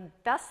 and the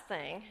best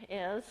thing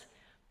is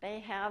they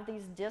have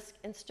these disk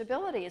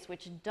instabilities,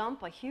 which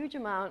dump a huge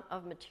amount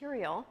of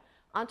material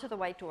onto the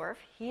white dwarf,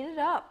 heat it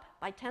up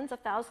by tens of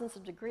thousands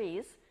of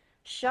degrees,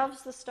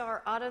 shoves the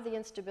star out of the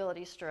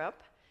instability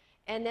strip,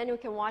 and then we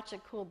can watch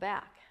it cool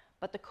back.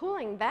 But the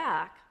cooling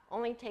back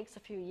only takes a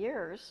few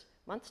years,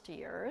 months to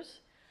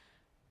years,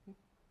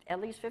 at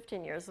least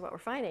 15 years is what we're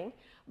finding,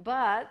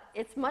 but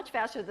it's much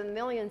faster than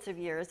millions of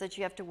years that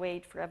you have to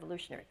wait for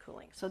evolutionary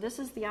cooling. So this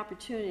is the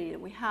opportunity that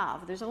we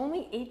have. There's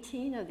only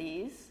 18 of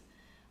these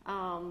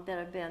that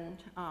have been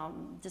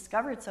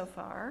discovered so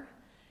far,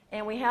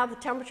 and we have the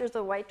temperatures of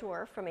the white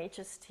dwarf from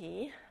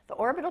HST. The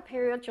orbital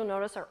periods, you'll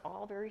notice, are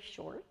all very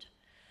short,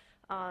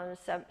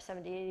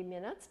 70, 80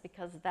 minutes,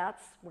 because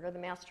that's where the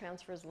mass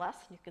transfer is less.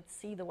 You could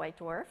see the white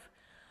dwarf.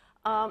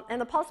 And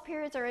the pulse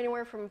periods are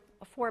anywhere from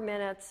 4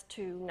 minutes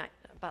to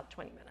about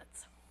 20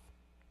 minutes.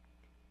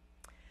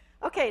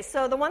 Okay,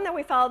 so the one that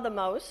we followed the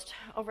most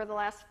over the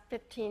last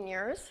 15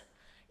 years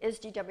is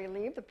GW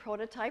Lieb, the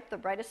prototype, the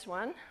brightest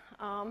one.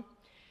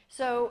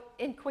 So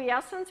in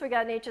quiescence, we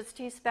got an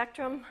HST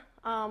spectrum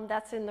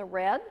that's in the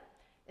red.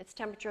 Its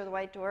temperature of the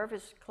white dwarf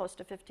is close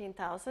to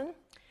 15,000.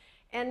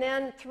 And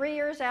then 3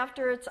 years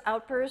after its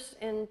outburst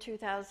in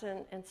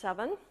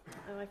 2007,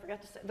 and I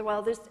forgot to say,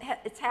 well,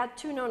 it's had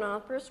 2 known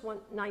outbursts, one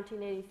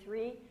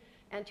 1983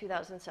 and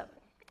 2007.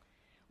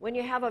 When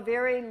you have a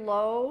very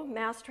low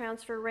mass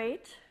transfer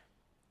rate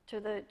to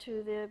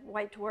the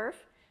white dwarf,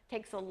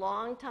 takes a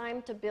long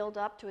time to build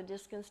up to a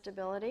disk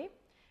instability.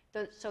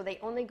 So they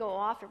only go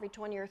off every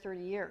 20 or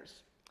 30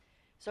 years.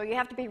 So you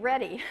have to be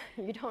ready.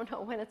 You don't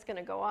know when it's going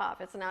to go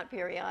off. It's not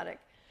periodic.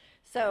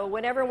 So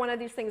whenever one of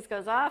these things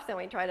goes off, then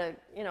we try to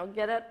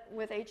get it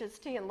with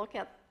HST and look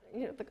at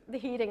the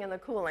heating and the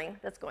cooling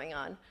that's going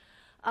on.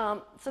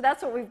 So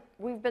that's what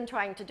we've been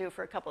trying to do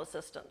for a couple of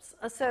systems.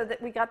 So that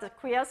we got the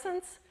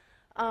quiescence,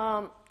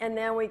 and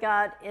then we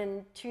got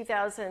in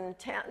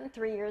 2010,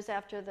 3 years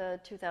after the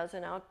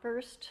 2000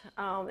 outburst,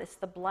 it's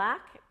the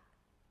black.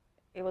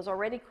 It was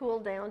already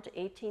cooled down to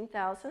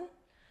 18,000.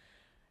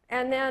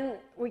 And then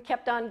we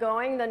kept on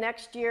going. The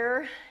next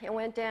year, it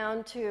went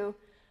down to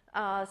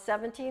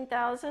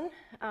 17,000.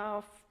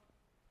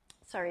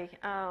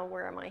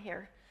 Where am I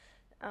here?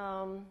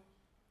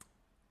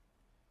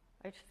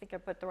 I think I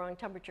put the wrong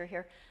temperature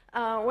here.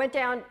 Went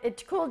down,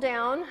 it cooled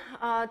down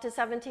to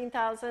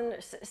 17,000.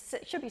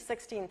 It should be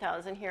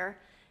 16,000 here.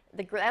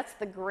 That's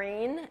the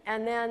green.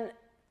 And then,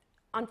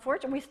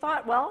 unfortunately, we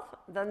thought, well,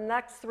 the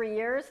next 3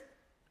 years,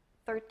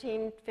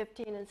 13,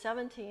 15, and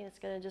 17, it's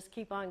going to just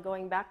keep on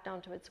going back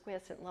down to its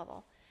quiescent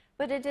level.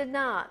 But it did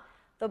not.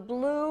 The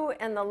blue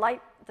and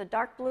the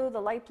dark blue, the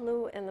light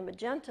blue, and the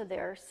magenta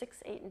there,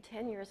 6, 8, and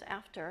 10 years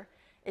after,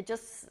 it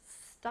just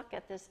stuck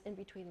at this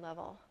in-between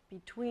level,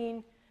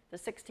 between the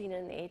 16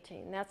 and the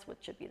 18. That's what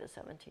should be the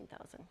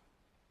 17,000.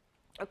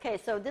 Okay,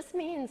 so this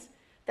means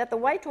that the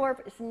white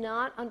dwarf is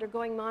not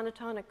undergoing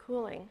monotonic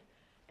cooling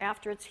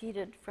after it's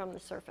heated from the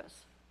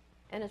surface,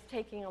 and it's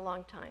taking a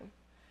long time.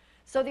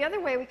 So the other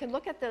way we can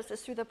look at this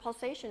is through the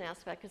pulsation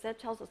aspect, because that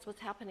tells us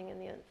what's happening in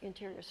the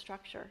interior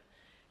structure.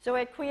 So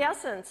at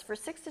quiescence, for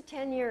 6 to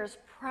 10 years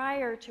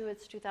prior to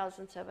its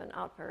 2007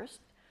 outburst,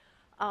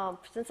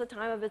 since the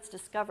time of its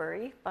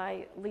discovery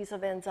by Lisa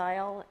Van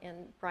Zyl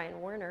and Brian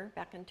Werner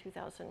back in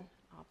 2000,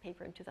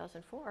 paper in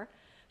 2004,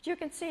 you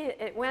can see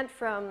it went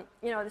from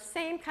the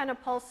same kind of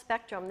pulse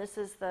spectrum. This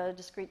is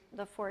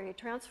the Fourier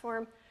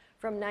transform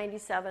from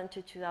 97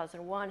 to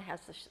 2001,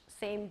 has the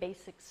same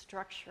basic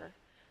structure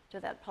to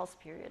that pulse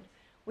period.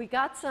 We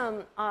got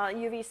some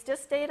UV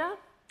stis data,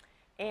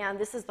 and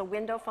this is the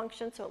window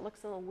function, so it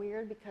looks a little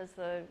weird because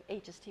the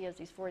HST has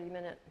these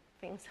 40-minute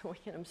things that we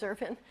can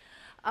observe in.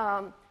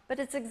 But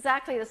it's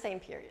exactly the same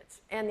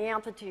periods, and the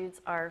amplitudes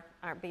are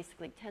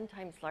basically 10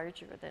 times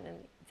larger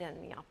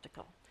than the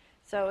optical.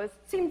 So it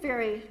seemed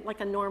very like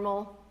a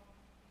normal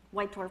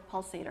white dwarf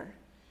pulsator.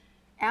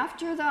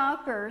 After the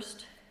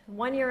outburst,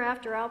 1 year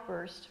after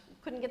outburst, we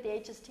couldn't get the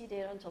HST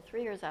data until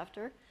 3 years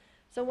after.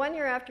 So 1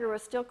 year after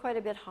was still quite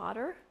a bit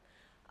hotter,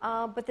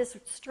 but this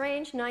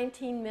strange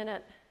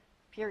 19-minute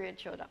period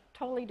showed up,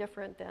 totally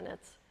different than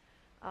its.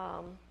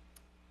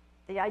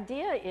 The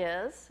idea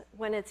is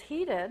when it's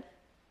heated,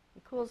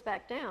 it cools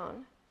back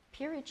down,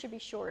 period should be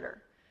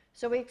shorter.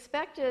 So we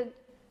expected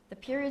the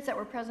periods that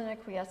were present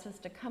at quiescence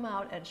to come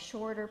out at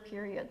shorter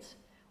periods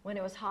when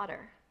it was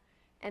hotter,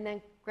 and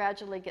then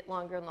gradually get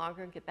longer and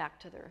longer and get back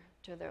to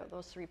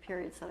those 3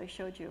 periods that I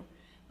showed you.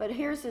 But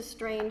here's this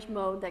strange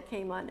mode that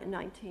came on in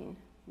 19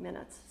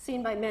 minutes,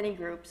 seen by many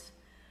groups.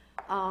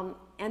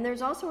 And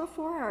there's also a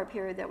 4-hour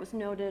period that was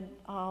noted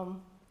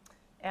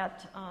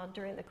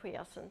during the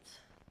quiescence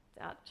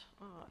that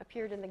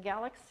appeared in the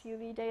Galax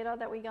UV data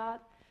that we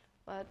got,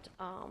 but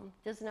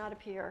does not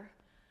appear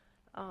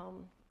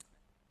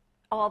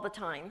all the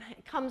time.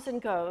 It comes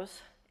and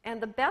goes. And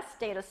the best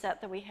data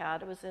set that we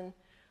had was in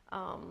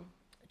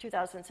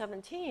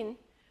 2017,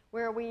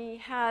 where we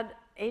had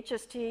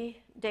HST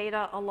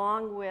data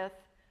along with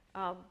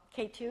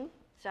K2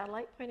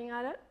 satellite pointing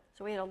at it.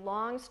 So we had a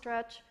long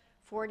stretch,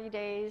 40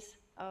 days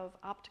of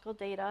optical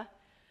data,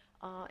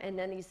 and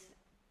then these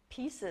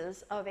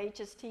pieces of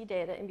HST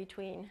data in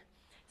between.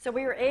 So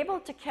we were able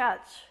to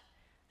catch,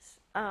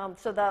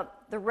 so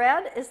the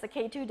red is the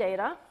K2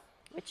 data,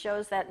 which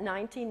shows that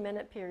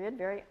 19-minute period,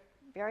 very,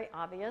 very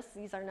obvious.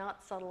 These are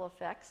not subtle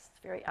effects.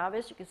 It's very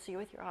obvious. You can see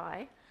with your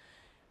eye.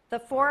 The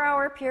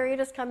 4-hour period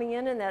is coming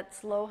in that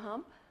slow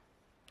hump.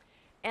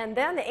 And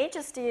then the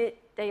HST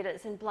data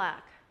is in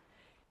black.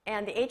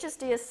 And the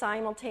HST is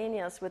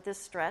simultaneous with this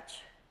stretch.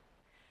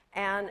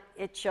 And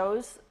it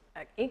shows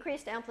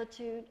increased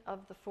amplitude of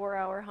the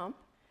 4-hour hump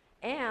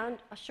and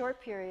a short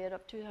period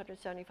of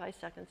 275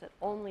 seconds that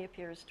only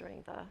appears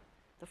during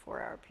the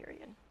 4-hour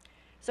period.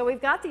 So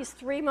we've got these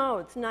 3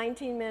 modes,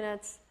 19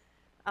 minutes,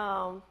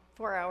 4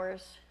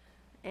 hours,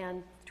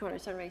 and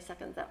 270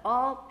 seconds that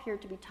all appear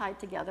to be tied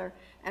together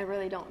and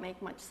really don't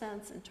make much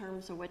sense in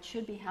terms of what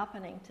should be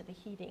happening to the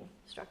heating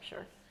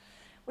structure.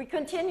 We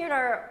continued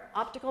our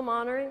optical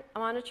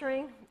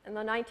monitoring, and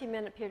the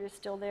 19-minute period is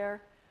still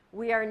there.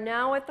 We are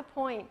now at the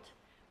point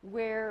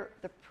where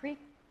the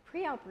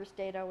pre-outburst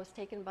data was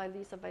taken by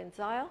Lisa Van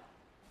Zyl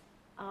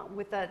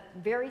with a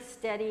very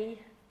steady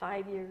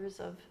 5 years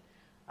of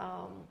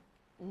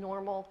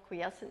normal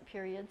quiescent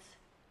periods,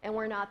 and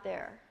we're not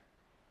there.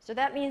 So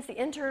that means the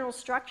internal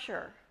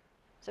structure.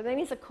 So that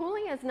means the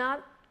cooling has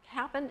not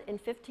happened in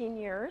 15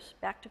 years,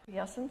 back to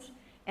quiescence,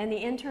 and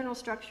the internal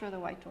structure of the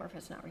white dwarf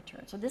has not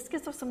returned. So this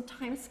gives us some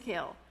time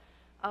scale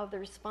of the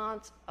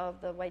response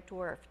of the white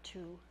dwarf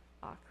to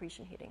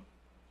accretion heating.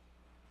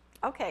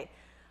 Okay,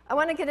 I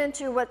want to get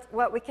into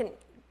what we can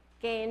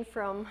gain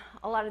from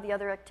a lot of the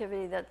other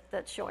activity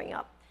that's showing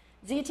up.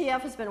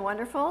 ZTF has been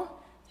wonderful.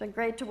 It's been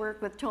great to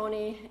work with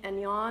Tony and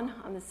Jan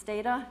on this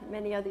data,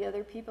 many of the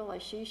other people,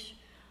 Ashish,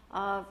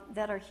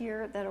 that are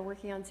here that are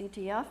working on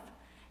ZTF.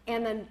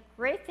 And the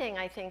great thing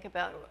I think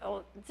about,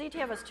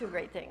 ZTF has two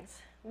great things.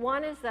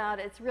 One is that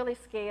it's really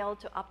scaled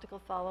to optical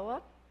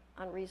follow-up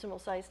on reasonable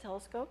sized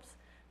telescopes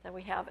that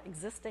we have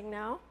existing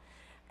now.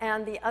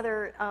 And the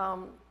other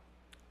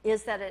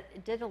is that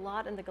it did a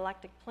lot in the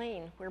galactic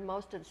plane where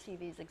most of the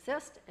CVs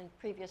exist and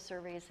previous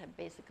surveys have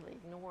basically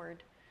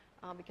ignored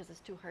because it's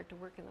too hard to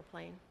work in the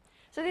plane.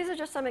 So these are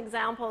just some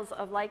examples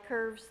of light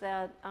curves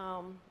that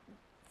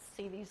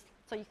CVs,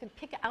 so you can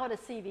pick out a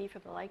CV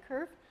from the light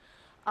curve.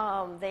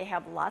 They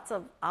have lots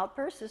of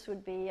outbursts. This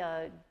would be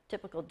a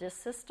typical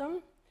disk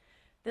system.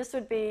 This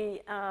would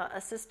be a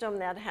system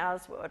that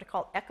has what are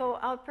called echo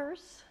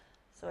outbursts.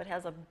 So it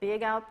has a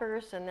big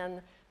outburst, and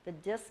then the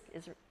disk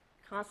is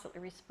constantly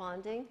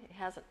responding. It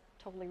hasn't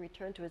totally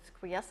returned to its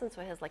quiescence,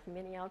 so it has like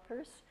mini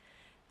outbursts.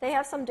 They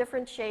have some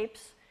different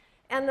shapes.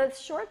 And the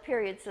short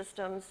period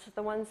systems,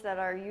 the ones that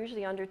are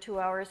usually under 2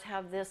 hours,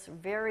 have this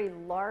very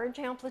large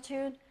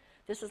amplitude.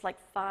 This is like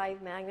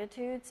 5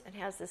 magnitudes. It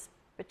has this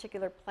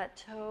particular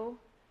plateau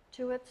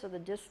to it, so the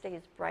disk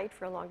stays bright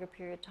for a longer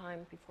period of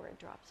time before it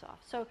drops off.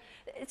 So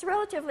it's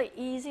relatively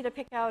easy to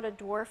pick out a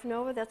dwarf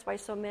nova. That's why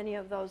so many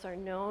of those are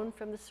known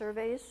from the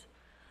surveys.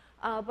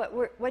 But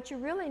what you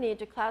really need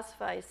to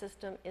classify a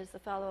system is the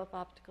follow-up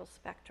optical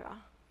spectra.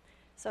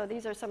 So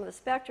these are some of the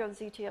spectra of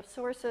ZTF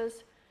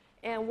sources.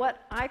 And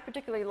what I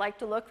particularly like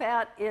to look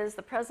at is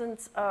the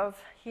presence of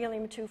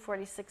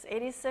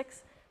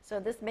helium-24686. So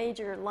this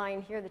major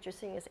line here that you're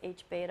seeing is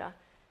H beta.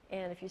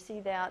 And if you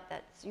see that,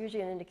 that's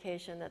usually an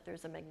indication that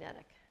there's a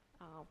magnetic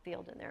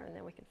field in there. And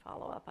then we can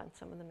follow up on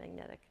some of the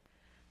magnetic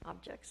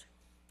objects.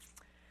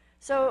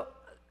 So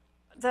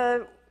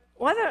the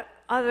one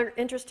other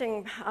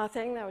interesting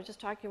thing that I was just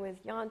talking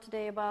with Jan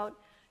today about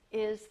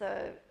is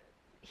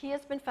he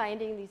has been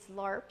finding these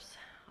LARPs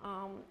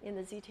in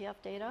the ZTF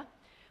data.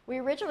 We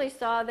originally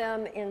saw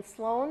them in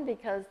Sloan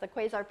because the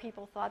quasar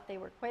people thought they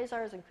were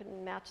quasars and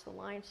couldn't match the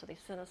line, so they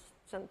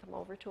sent them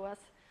over to us,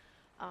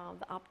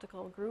 the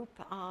optical group,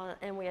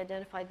 and we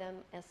identified them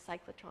as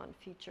cyclotron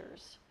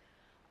features.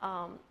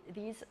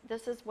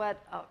 This is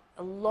what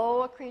a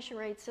low accretion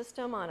rate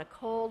system on a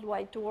cold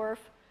white dwarf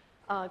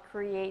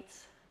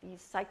creates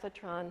these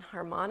cyclotron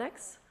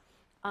harmonics.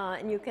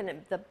 And you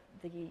can, the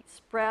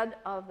spread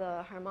of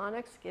the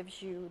harmonics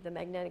gives you the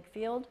magnetic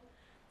field.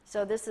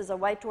 So this is a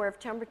white dwarf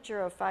temperature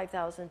of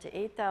 5,000 to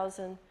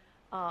 8,000,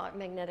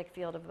 magnetic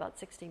field of about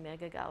 60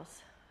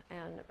 megagauss,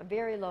 and a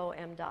very low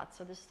m dot.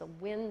 So this is a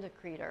wind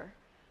accretor,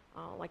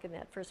 like in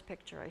that first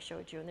picture I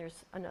showed you, and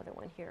there's another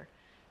one here.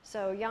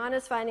 So Jan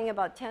is finding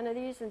about 10 of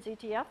these in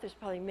ZTF. There's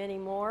probably many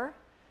more.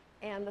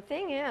 And the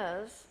thing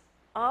is,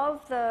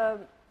 of the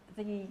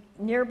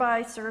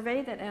nearby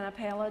survey that Anna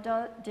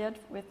Paula did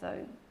with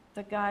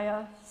the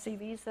Gaia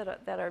CVs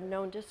that are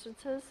known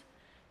distances,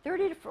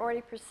 30 to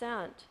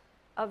 40%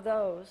 of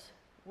those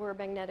were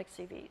magnetic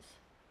CVs.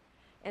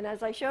 And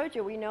as I showed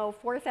you, we know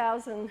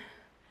 4,000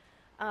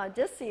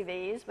 disk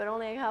CVs, but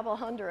only a couple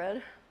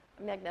hundred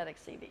magnetic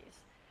CVs.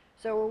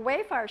 So we're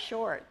way far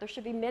short. There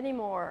should be many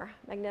more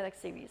magnetic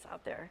CVs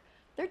out there.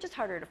 They're just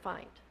harder to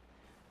find.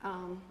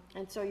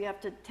 And so you have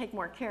to take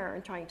more care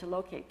in trying to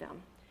locate them.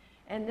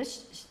 And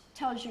this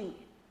tells you,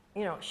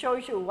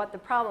 shows you what the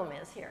problem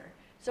is here.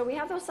 So we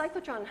have those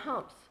cyclotron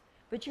humps,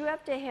 but you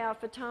have to have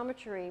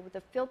photometry with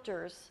the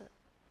filters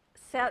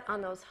set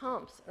on those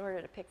humps in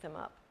order to pick them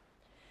up.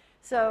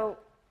 So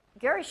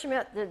Gary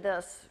Schmidt did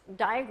this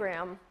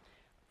diagram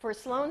for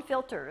Sloan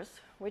filters,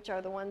 which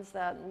are the ones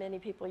that many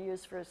people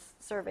use for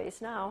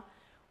surveys now,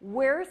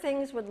 where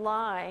things would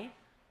lie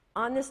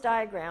on this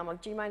diagram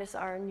of G minus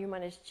R and U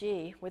minus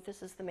G, with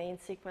this is the main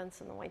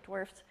sequence and the white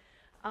dwarfs,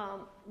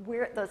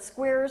 where the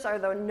squares are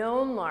the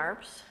known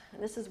LARPs,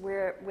 and this is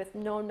where with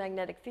known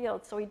magnetic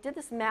fields. So he did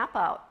this map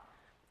out.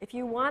 If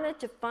you wanted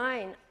to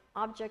find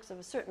objects of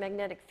a certain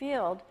magnetic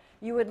field,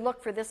 you would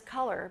look for this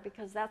color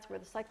because that's where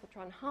the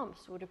cyclotron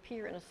humps would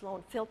appear in a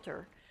Sloan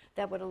filter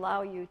that would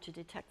allow you to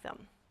detect them.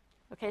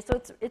 Okay,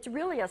 so it's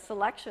really a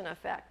selection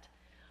effect.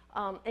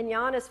 And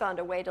Jan has found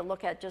a way to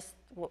look at just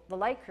the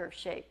light curve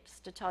shapes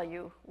to tell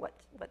you what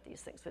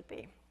these things would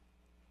be.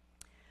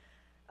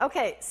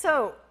 Okay,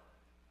 so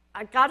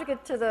I've got to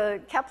get to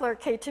the Kepler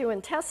K2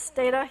 and TESS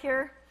data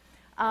here.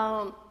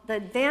 The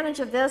advantage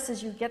of this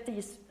is you get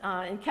these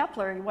in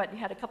Kepler, you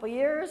had a couple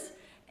years,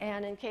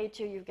 and in K2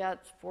 you've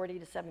got 40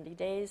 to 70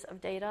 days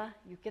of data.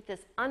 You get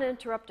this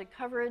uninterrupted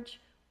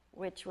coverage,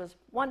 which was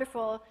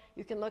wonderful.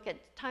 You can look at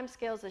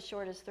timescales as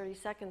short as 30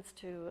 seconds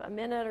to a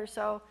minute or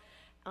so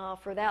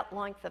for that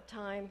length of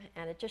time,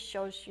 and it just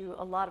shows you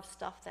a lot of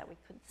stuff that we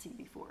couldn't see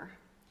before.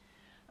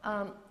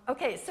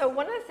 Okay, so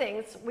one of the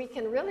things we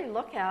can really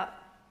look at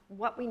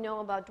what we know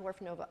about dwarf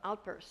nova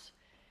outbursts.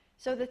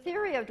 So the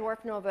theory of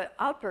dwarf nova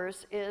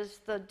outbursts is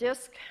the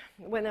disk,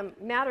 when the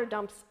matter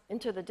dumps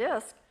into the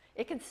disk,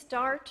 it can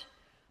start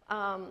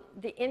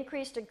the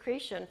increased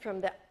accretion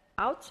from the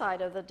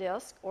outside of the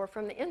disk or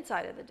from the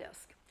inside of the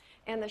disk.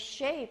 And the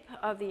shape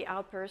of the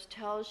outburst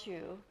tells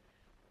you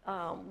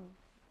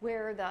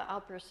where the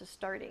outburst is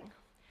starting.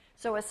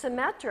 So a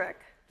symmetric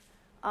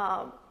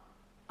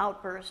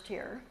outburst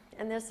here,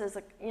 and this is,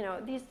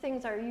 these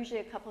things are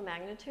usually a couple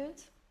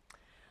magnitudes.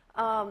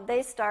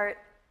 They start,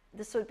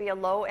 this would be a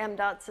low m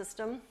dot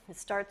system. It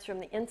starts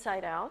from the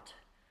inside out.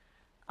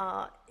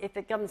 If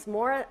it becomes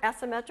more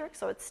asymmetric,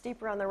 so it's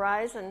steeper on the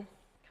rise and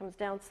comes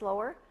down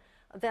slower,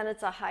 then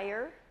it's a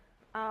higher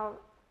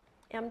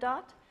m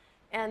dot.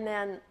 And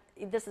then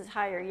this is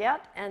higher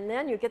yet. And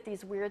then you get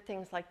these weird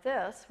things like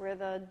this, where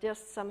the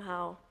disk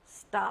somehow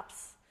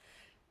stops.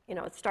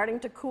 It's starting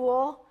to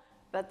cool,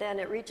 but then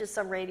it reaches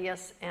some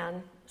radius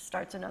and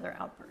starts another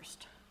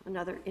outburst,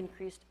 another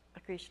increased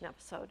accretion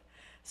episode.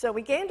 So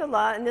we gained a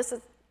lot, and this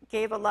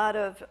gave a lot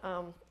of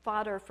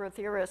fodder for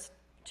theorists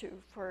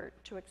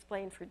to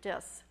explain for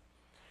disks.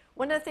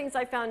 One of the things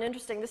I found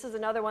interesting, this is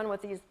another one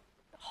with these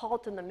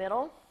halt in the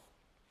middle.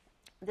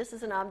 This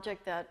is an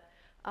object that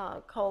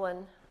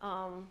Colin,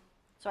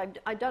 so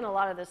I've done a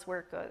lot of this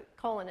work.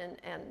 Colin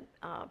and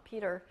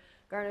Peter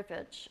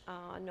Garnovich,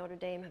 Notre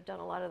Dame, have done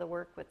a lot of the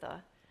work with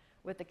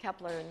the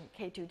Kepler and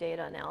K2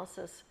 data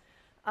analysis.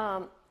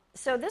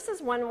 So this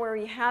is one where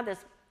you have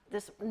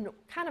this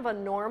kind of a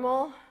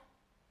normal,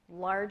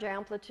 large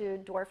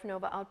amplitude dwarf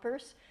nova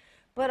outburst.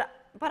 But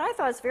I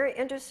thought it's very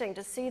interesting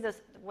to see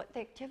what the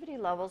activity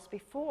levels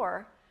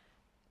before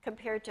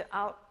compared to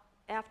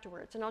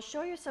afterwards. And I'll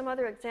show you some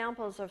other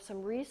examples of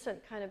some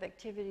recent kind of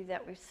activity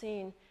that we've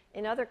seen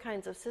in other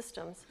kinds of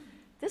systems.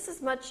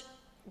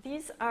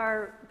 These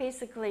are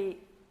basically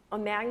a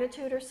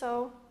magnitude or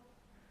so,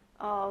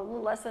 a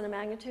little less than a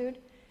magnitude.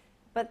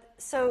 But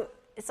so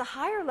it's a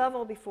higher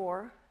level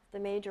before the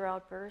major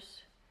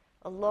outburst,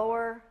 a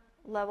lower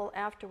level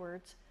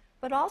afterwards.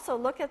 But also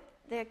look at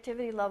the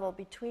activity level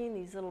between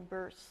these little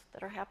bursts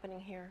that are happening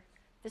here.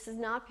 This is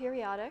not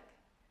periodic,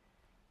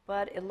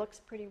 but it looks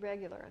pretty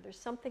regular. There's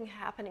something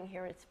happening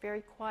here, and it's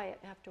very quiet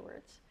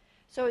afterwards.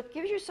 So it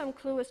gives you some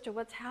clue as to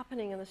what's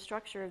happening in the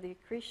structure of the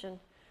accretion,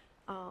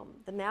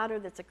 the matter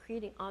that's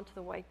accreting onto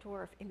the white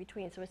dwarf in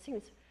between. So it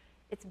seems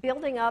it's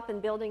building up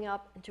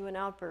into an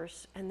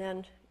outburst, and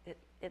then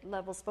it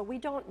levels. But we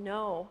don't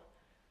know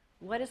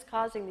what is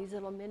causing these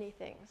little mini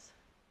things.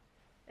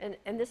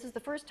 And this is the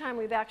first time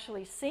we've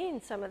actually seen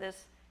some of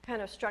this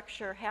kind of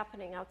structure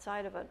happening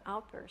outside of an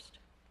outburst.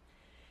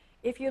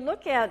 If you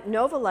look at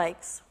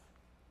nova-likes,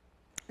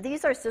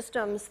 these are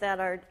systems that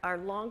are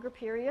longer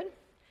period.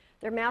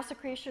 Their mass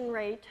accretion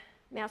rate,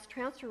 mass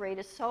transfer rate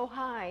is so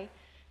high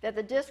that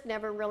the disk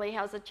never really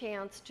has a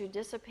chance to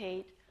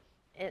dissipate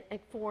and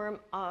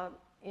form a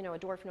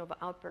dwarf nova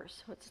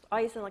outburst. So it's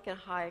always in like a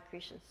high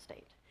accretion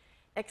state.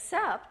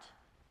 Except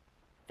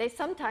they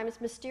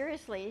sometimes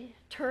mysteriously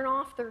turn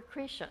off their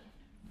accretion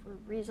for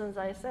reasons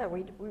I said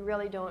we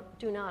really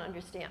do not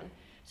understand.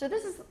 So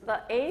this is the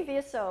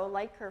AVSO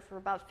light curve for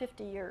about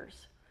 50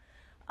 years,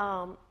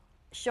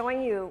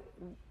 showing you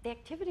the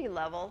activity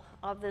level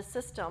of this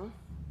system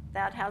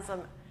that has a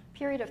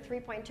period of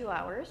 3.2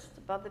 hours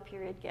above the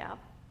period gap.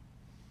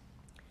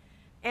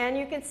 And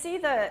you can see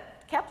the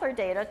Kepler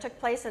data took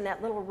place in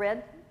that little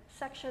red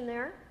section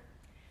there.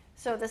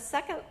 So the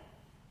second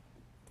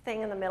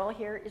thing in the middle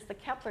here is the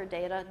Kepler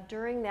data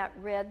during that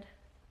red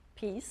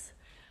piece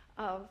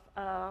of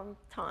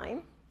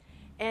time.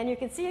 And you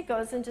can see it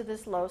goes into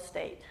this low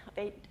state.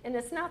 And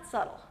it's not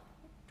subtle.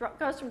 It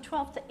goes from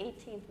 12th to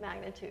 18th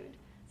magnitude.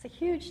 It's a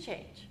huge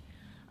change.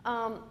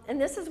 And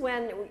this is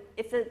when,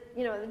 if the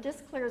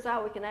disk clears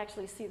out, we can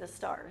actually see the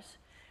stars.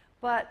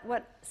 But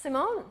what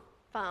Simone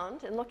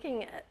found, in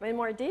looking at in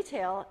more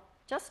detail,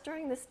 just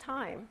during this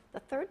time, the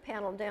third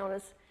panel down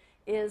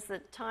is the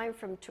time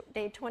from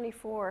day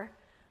 24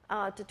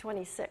 to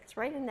 26,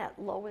 right in that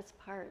lowest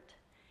part.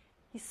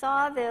 He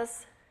saw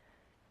this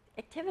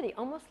activity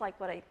almost like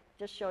what I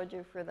just showed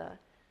you for the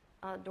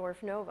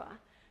dwarf nova.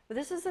 But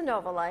this is a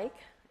nova-like.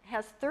 It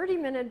has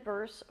 30-minute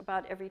bursts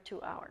about every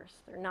 2 hours.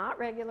 They're not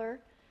regular,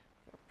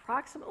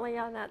 approximately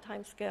on that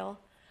time scale.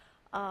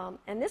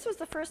 And this was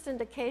the first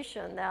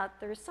indication that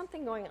there's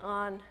something going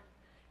on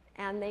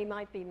and they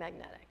might be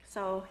magnetic.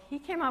 So he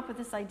came up with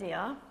this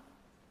idea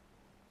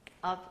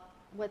of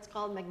what's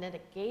called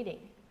magnetic gating.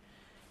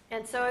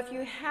 And so if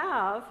you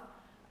have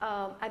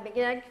a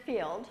magnetic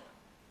field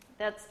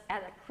that's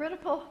at a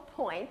critical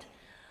point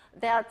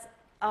that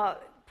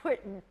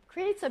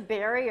creates a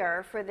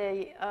barrier for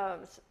the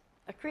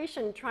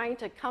accretion trying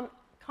to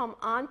come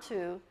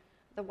onto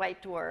the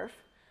white dwarf,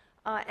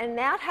 and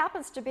that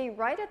happens to be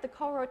right at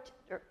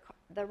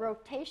the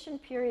rotation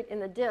period in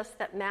the disk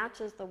that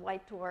matches the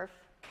white dwarf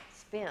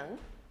spin,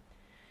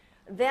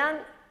 then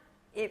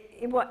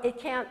it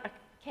can't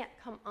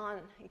come on,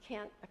 it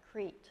can't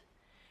accrete.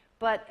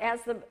 But as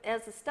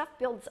the stuff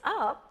builds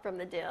up from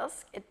the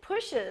disk, it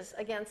pushes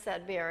against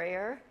that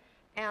barrier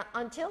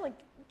until it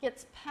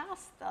gets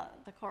past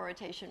the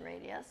co-rotation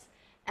radius.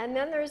 And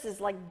then there's this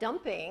like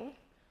dumping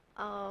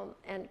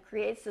and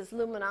creates this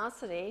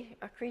luminosity,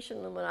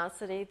 accretion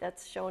luminosity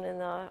that's shown in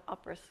the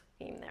upper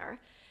scheme there.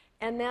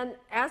 And then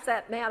as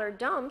that matter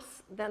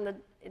dumps, then the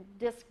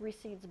disk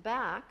recedes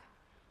back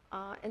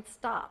and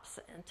stops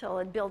until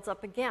it builds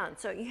up again.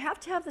 So you have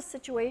to have the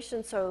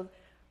situation so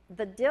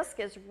the disk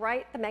is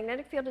right, the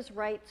magnetic field is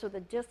right, so the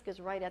disk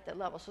is right at that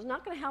level. So it's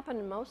not going to happen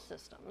in most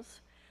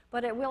systems,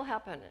 but it will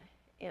happen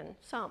in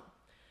some.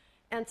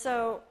 And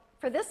so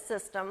for this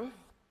system,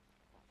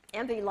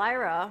 MV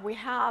Lyra, we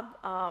have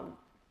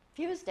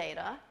fuse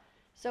data.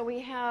 So we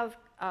have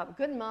a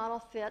good model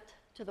fit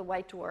to the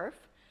white dwarf,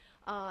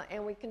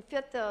 and we can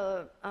fit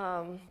the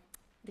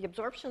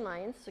absorption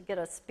lines to get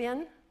a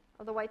spin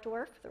of the white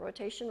dwarf, the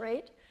rotation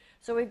rate.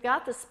 So we've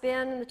got the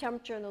spin and the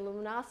temperature and the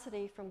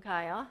luminosity from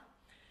Gaia.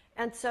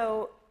 And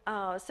so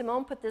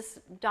Simone put this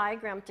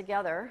diagram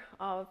together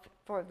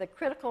for the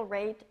critical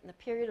rate and the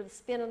period of the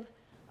spin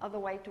of the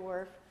white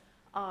dwarf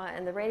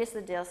and the radius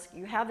of the disk.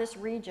 You have this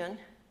region,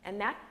 and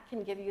that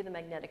can give you the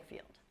magnetic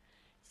field.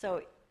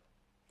 So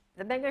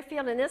the magnetic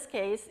field in this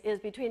case is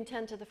between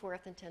 10 to the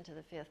 4th and 10 to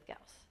the 5th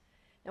Gauss.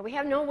 Now we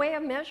have no way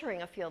of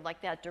measuring a field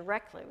like that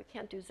directly. We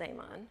can't do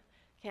Zeeman,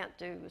 can't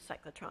do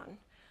cyclotron.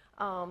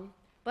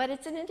 But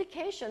it's an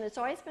indication. It's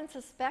always been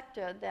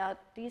suspected that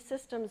these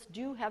systems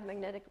do have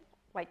magnetic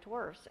white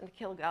dwarfs in the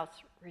Kilgauss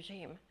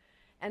regime.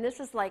 And this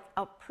is like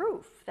a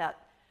proof that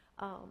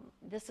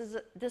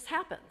this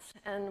happens.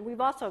 And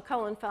we've also,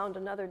 Cohen found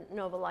another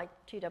nova like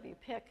TW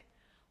Pic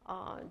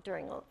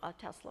during a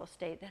Tesla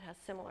state that has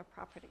similar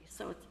properties.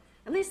 So it's,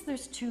 at least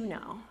there's two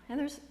now.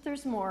 And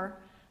there's more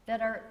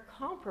that are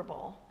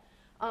comparable.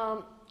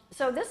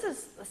 So this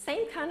is the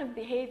same kind of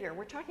behavior.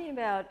 We're talking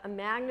about a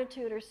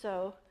magnitude or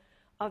so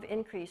of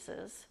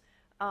increases.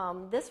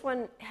 This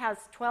one has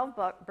 12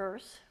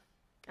 bursts.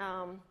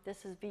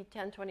 This is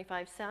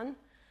V1025 Sen,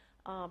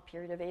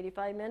 period of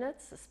 85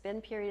 minutes. The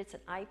spin period is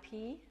an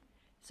IP.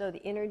 So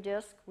the inner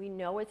disk, we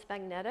know it's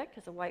magnetic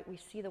because we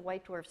see the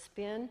white dwarf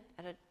spin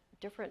at a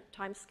different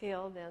time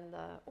scale than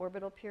the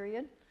orbital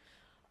period.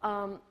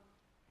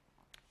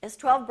 It's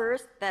 12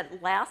 bursts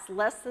that last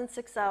less than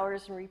 6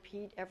 hours and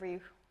repeat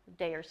every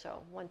day or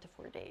so, 1 to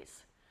 4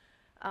 days.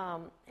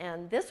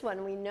 And this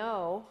one we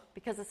know,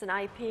 because it's an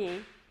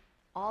IP,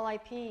 all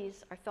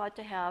IPs are thought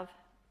to have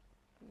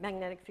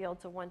magnetic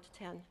fields of 1 to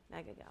 10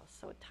 megagauss.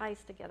 So it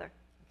ties together.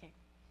 Okay.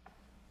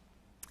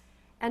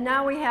 And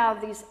now we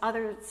have these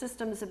other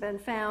systems that have been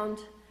found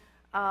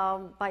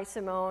by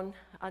Simone.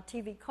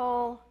 TV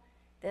Cole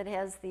that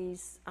has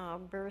these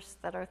bursts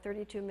that are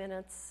 32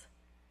 minutes.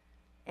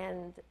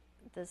 And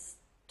this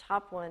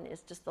top one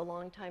is just the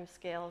long time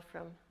scale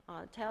from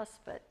tests,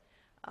 but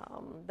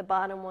the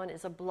bottom one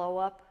is a blow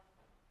up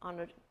on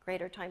a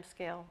greater time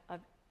scale of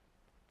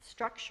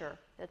structure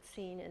that's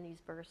seen in these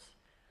bursts.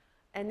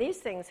 And these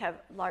things have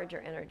larger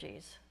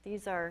energies.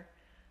 These are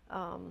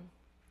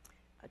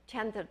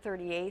 10 to the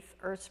 38th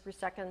Earths per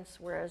second,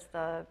 whereas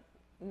the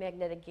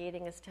magnetic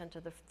gating is 10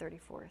 to the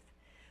 34th.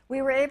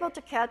 We were able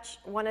to catch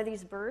one of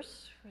these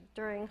bursts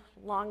during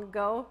long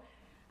ago,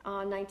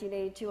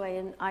 1982,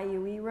 an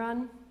IUE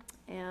run,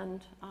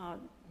 and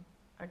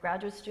a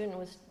graduate student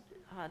was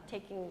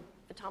taking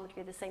photometry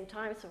at the same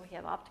time, so we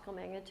have optical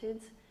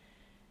magnitudes.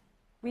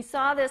 We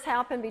saw this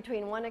happen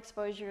between one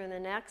exposure and the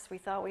next. We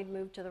thought we'd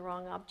moved to the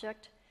wrong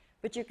object.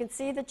 But you can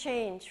see the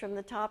change from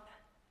the top,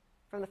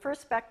 from the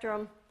first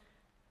spectrum,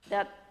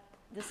 that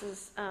this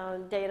is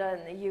data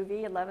in the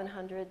UV,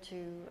 1100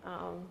 to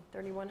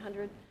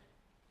 3100.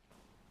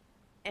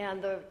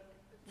 And the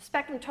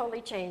spectrum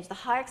totally changed. The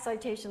high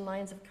excitation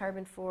lines of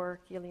carbon-4,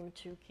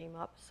 helium-2 came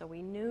up, so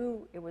we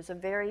knew it was a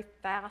very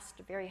fast,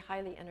 very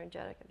highly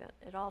energetic event.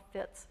 It all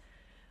fits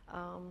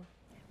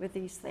with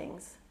these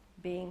things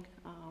being,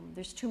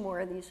 there's 2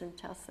 more of these in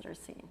tests that are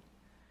seen.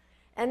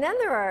 And then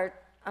there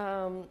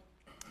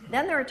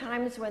are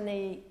times when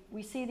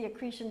we see the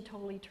accretion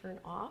totally turn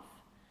off.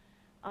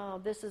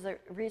 This is a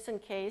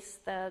recent case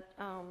that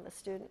a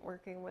student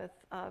working with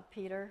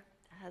Peter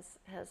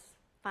has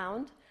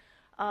found.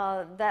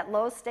 That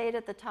low state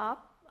at the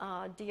top,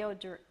 Dio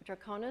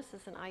Draconis,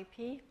 is an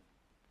IP.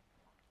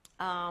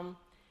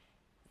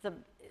 The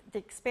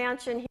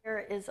expansion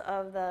here is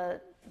of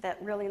that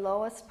really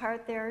lowest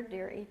part there,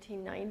 near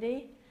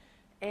 1890.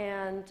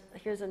 And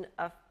here's an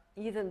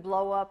even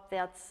blow up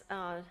that's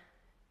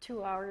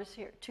 2 hours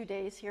here, 2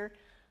 days here.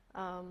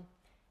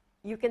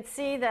 You can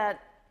see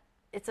that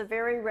it's a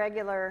very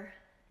regular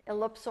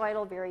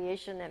ellipsoidal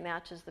variation that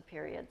matches the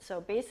period.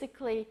 So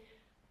basically,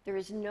 there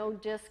is no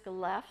disk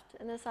left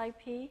in this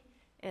IP,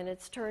 and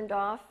it's turned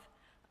off.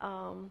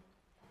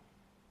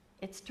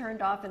 It's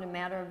turned off in a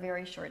matter of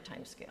very short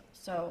time scale.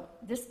 So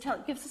this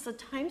gives us a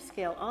time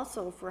scale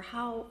also for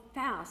how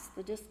fast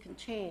the disk can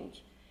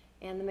change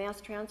and the mass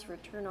transfer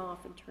turn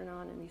off and turn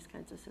on in these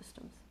kinds of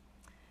systems.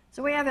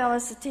 So we have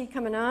LST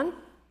coming on.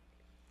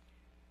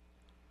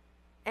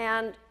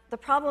 And the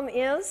problem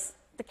is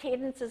the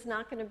cadence is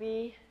not going to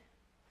be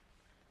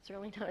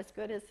certainly not as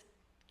good as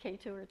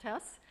K2 or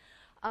TESS.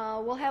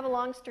 We'll have a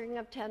long string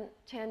of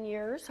 10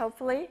 years,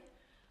 hopefully.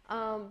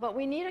 But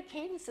we need a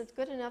cadence that's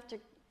good enough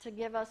to to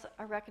give us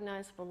a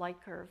recognizable light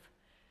curve.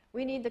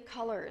 We need the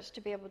colors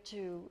to be able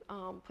to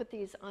put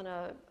these on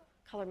a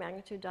color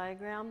magnitude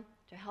diagram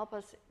to help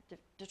us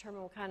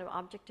determine what kind of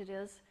object it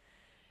is.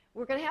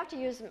 We're going to have to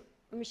use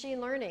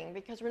machine learning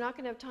because we're not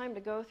going to have time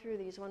to go through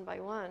these one by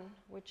one,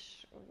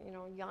 which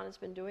Jan has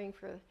been doing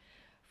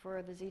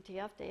for the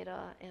ZTF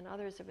data and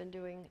others have been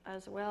doing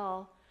as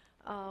well.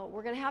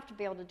 We're going to have to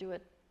be able to do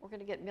it. We're going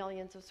to get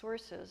millions of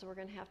sources. We're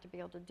going to have to be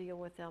able to deal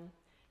with them.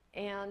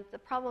 And the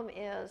problem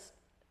is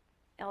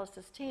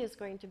LSST is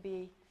going to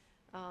be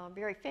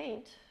very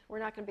faint. We're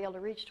not going to be able to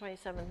reach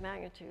 27th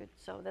magnitude,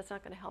 so that's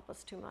not going to help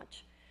us too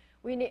much.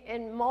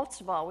 And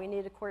most of all, we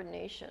need a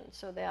coordination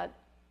so that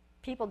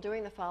people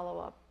doing the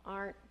follow-up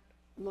aren't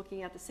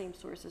looking at the same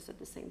sources at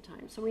the same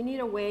time. So we need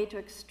a way to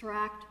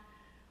extract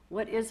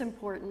what is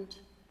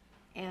important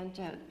and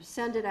to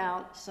send it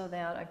out so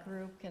that a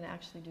group can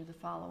actually do the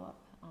follow-up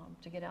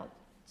to get out,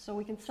 so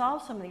we can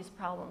solve some of these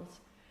problems.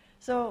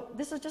 So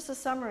this is just a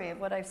summary of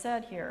what I've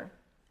said here.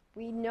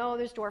 We know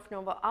there's dwarf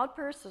nova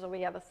outbursts, so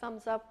we have a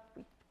thumbs up.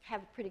 We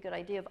have a pretty good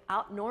idea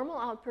of normal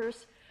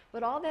outbursts,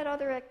 but all that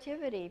other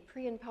activity,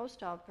 pre and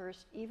post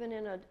outbursts, even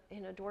in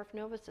a dwarf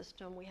nova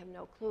system, we have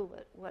no clue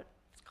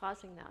what's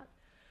causing that.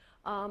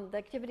 The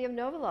activity of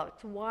nova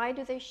lux, why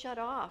do they shut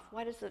off?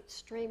 Why does the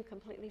stream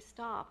completely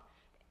stop?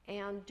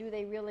 And do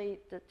they really,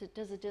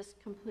 does it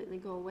just completely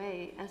go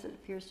away as it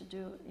appears to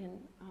do in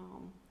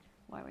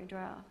Y-way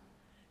draft?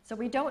 So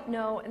we don't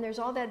know, and there's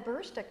all that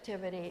burst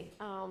activity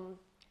on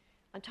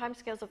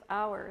timescales of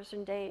hours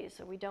and days,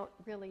 so we don't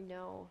really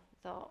know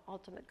the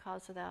ultimate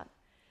cause of that.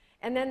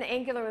 And then the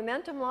angular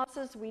momentum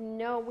losses, we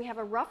know, we have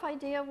a rough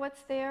idea of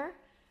what's there,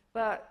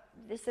 but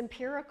this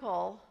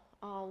empirical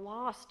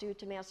loss due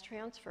to mass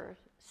transfer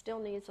still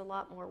needs a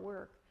lot more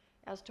work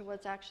as to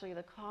what's actually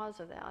the cause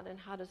of that and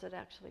how does it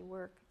actually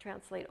work,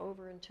 translate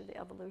over into the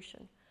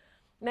evolution.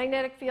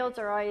 Magnetic fields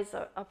are always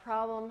a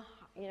problem.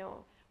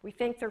 We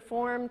think they're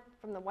formed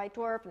from the white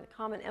dwarf and the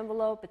common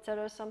envelope, et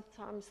cetera.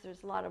 Sometimes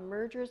there's a lot of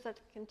mergers that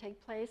can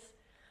take place.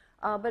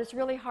 But it's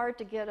really hard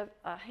to get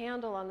a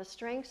handle on the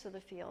strengths of the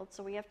field,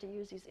 so we have to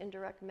use these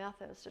indirect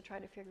methods to try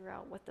to figure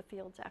out what the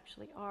fields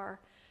actually are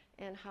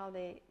and how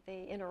they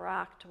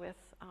interact with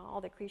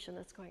all the accretion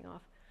that's going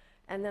off.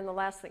 And then the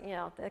last thing,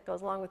 that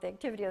goes along with the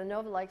activity of the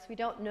nova likes, we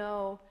don't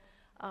know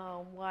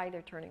why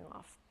they're turning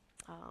off.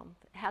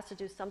 It has to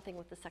do something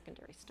with the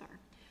secondary star.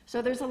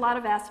 So there's a lot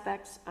of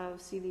aspects of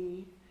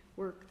CV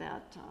work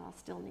that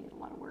still need a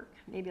lot of work.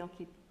 Maybe I'll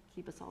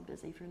keep us all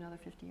busy for another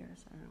 50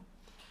 years, I don't know.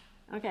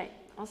 Okay,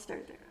 I'll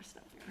start there.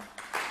 Stop there.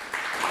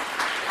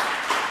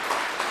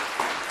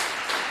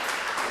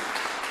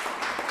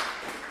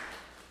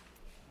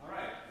 All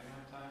right, we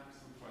have time for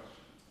some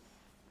questions.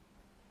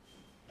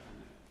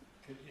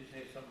 Could you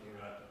say something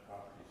about the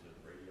properties of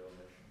radio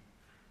emission?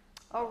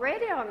 Oh,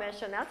 radio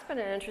emission, that's been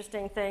an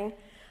interesting thing.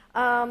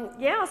 So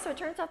it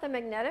turns out the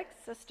magnetic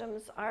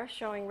systems are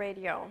showing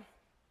radio.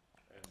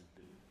 And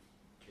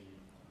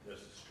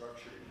does the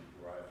structure you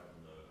derive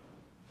from the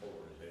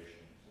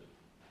polarization, is it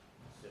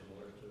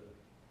similar to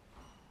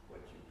what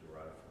you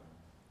derive from?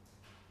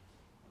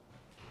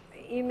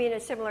 You mean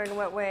it's similar in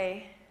what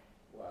way?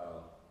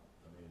 Well,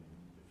 I mean,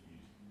 if you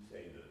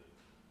say that,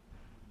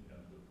 the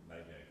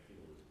magnetic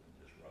field has been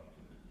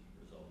disrupted as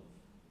a result of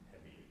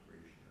heavy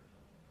accretion or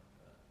something like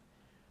that.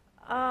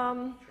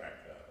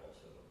 Track that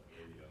also on the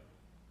radio.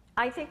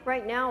 I think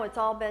right now it's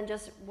all been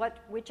just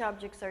which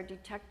objects are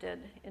detected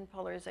in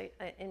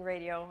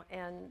radio,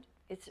 and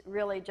it's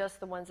really just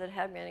the ones that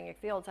have magnetic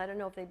fields. I don't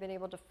know if they've been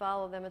able to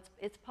follow them.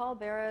 It's Paul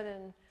Barrett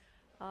and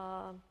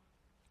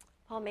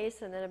Paul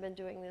Mason that have been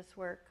doing this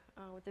work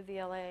with the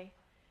VLA.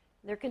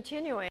 They're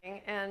continuing,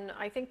 and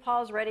I think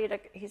Paul's ready to.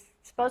 He's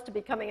supposed to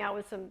be coming out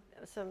with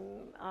some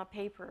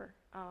paper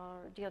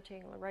DLT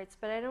angular rights,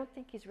 but I don't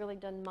think he's really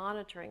done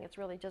monitoring. It's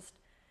really just.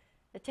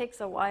 It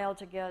takes a while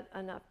to get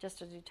enough,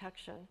 just a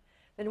detection.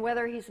 And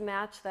whether he's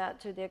matched that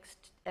to the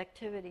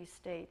activity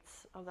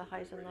states of the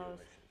highs and lows.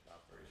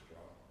 Not very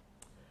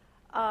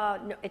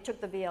strong. No, it took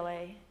the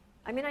VLA.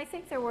 I mean, I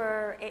think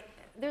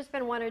there's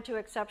been one or two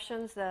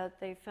exceptions that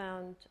they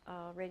found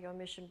radio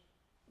emission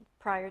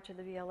prior to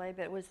the VLA,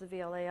 but it was the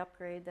VLA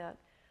upgrade that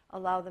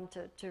allowed them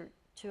to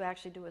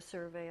actually do a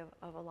survey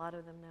of a lot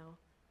of them now.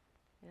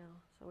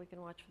 So we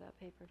can watch for that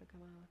paper to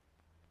come out.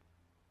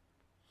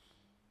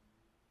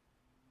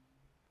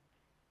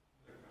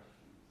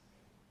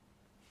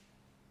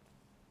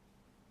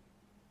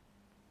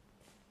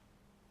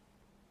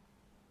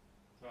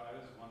 So I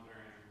was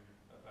wondering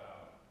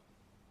about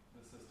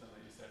the system that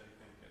you said you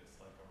think it's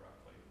like a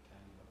roughly 10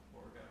 to the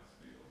 4 Gauss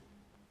field.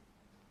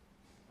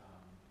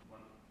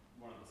 One of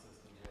the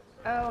systems was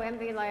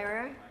MV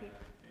Lyra.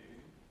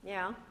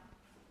 Yeah.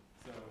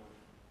 So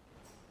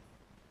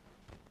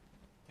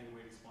can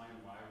we explain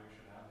why we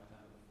should have a 10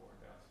 to the 4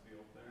 Gauss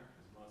field there?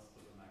 Because most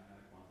of the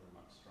magnetic ones are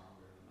much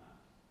stronger than that.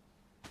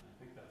 And I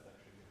think that's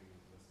actually getting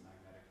into this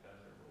magnetic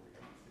desert where we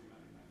don't see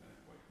many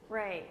magnetic white dwarfs.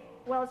 Right.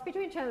 Well, it's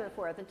between 10 to the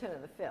 4th and 10 to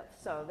the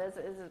 5th, so there's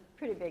a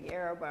pretty big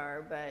error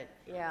bar, but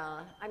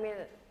yeah. I mean,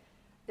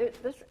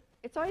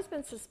 it's always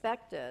been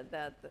suspected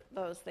that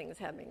those things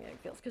have magnetic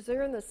fields because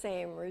they're in the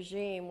same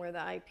regime where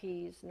the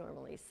IPs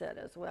normally sit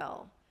as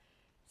well.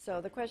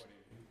 So the question,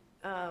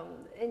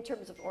 in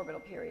terms of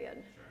orbital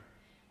period.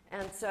 Sure.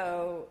 And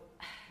so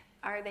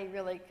are they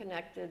really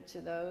connected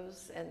to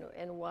those,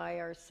 and why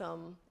are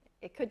some,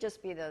 it could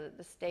just be the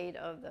state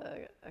of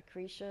the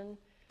accretion,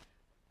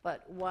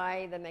 but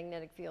why the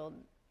magnetic field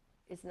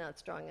is not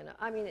strong enough.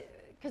 I mean,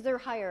 because they're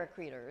higher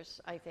accretors,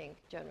 I think,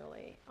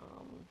 generally.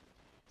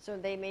 So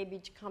they may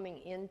be coming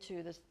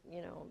into this,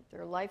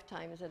 their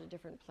lifetime is at a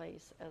different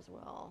place as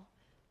well,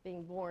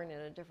 being born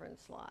in a different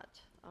slot.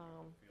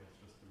 Feels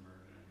just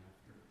emerging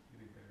after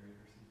getting buried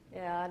or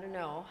something. Yeah, I don't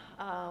know.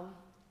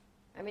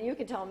 I mean, you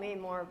could tell me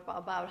more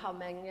about how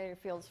magnetic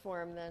fields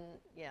form than,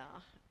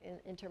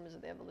 in terms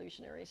of the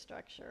evolutionary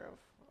structure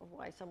of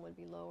why some would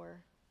be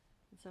lower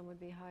and some would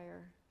be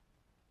higher.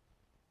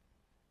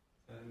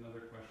 And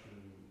another question,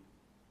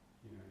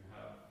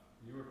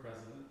 you were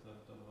president of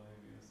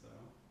AAVSO.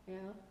 Yeah.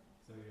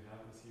 So you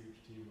have this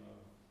huge team of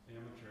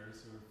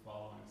amateurs who are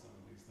following some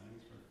of these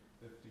things for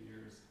 50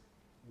 years.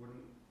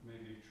 Wouldn't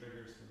maybe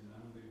triggers from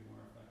them be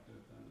more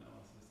effective than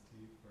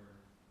LSST for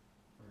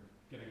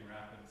getting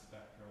rapid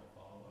spectral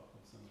follow-up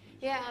of some of these?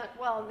 Yeah,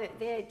 well,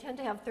 they tend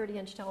to have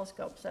 30-inch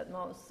telescopes at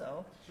most,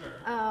 so. Sure.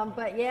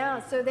 But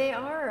yeah, so they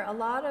are. A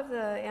lot of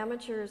the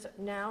amateurs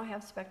now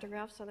have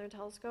spectrographs on their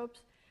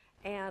telescopes,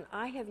 and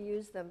I have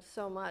used them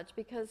so much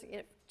because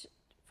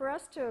for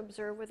us to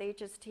observe with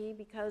HST,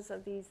 because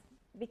of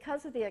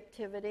the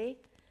activity,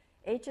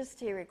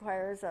 HST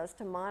requires us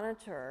to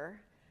monitor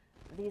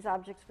these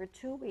objects for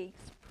 2 weeks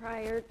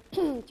prior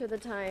to the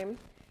time,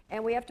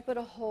 and we have to put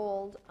a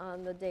hold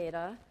on the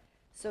data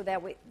so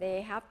that we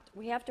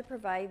have to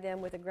provide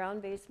them with a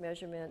ground-based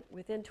measurement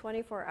within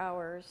 24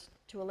 hours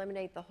to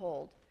eliminate the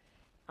hold.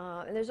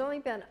 And there's only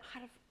been,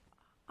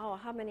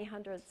 how many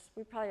hundreds?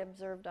 We probably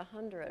observed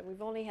 100.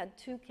 We've only had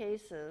 2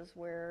 cases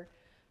where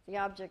the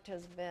object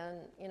has been,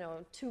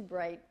 too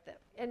bright,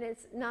 and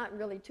it's not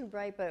really too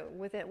bright, but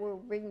with it, we're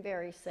being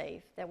very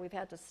safe that we've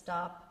had to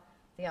stop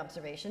the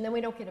observation. Then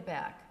we don't get it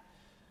back.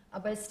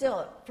 But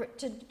still,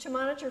 to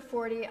monitor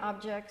 40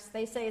 objects,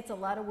 they say it's a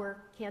lot of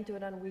work, can't do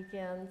it on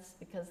weekends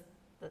because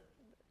the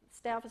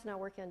staff is now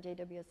working on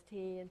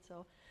JWST, and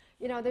so,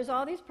 there's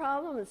all these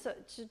problems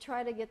to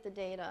try to get the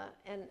data.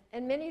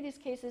 And many of these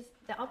cases,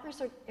 the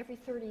outbursts are every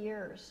 30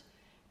 years.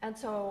 And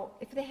so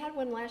if they had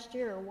one last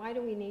year, why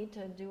do we need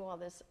to do all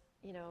this,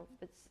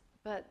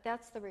 but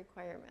that's the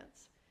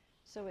requirements.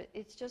 So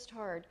it's just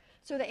hard.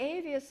 So the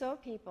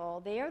AAVSO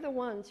people, they are the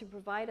ones who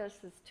provide us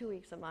this 2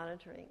 weeks of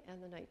monitoring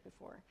and the night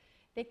before.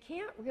 They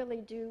can't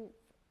really do,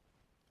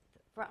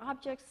 for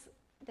objects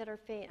that are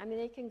faint, I mean,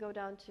 they can go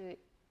down to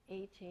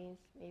 18th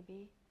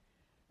maybe,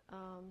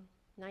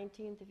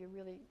 19th if you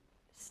really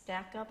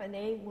stack up, and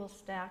they will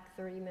stack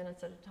 30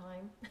 minutes at a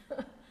time.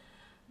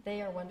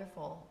 They are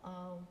wonderful.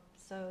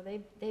 So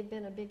they've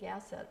been a big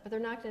asset, but they're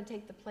not going to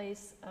take the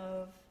place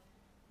of,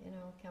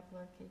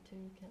 Kepler,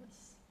 K2,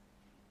 Canis.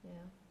 Yeah.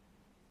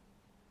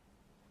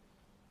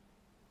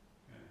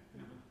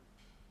 Okay.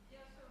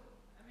 Yeah, so,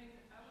 I mean,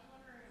 I was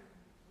wondering,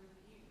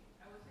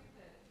 I would think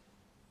that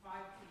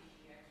 5P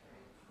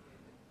X-rays would be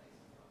a good place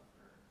to look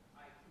for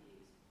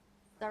IPs.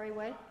 Sorry,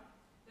 what?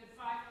 That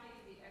 5P,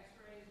 the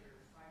X-rays, or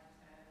 5 to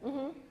 10,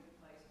 Mm-hmm. would be a good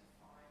place to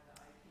find the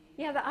IPs.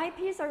 Yeah, the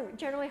IPs are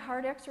generally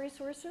hard X-ray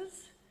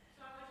sources.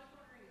 So I was just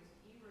wondering, is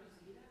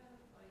E-Rosita,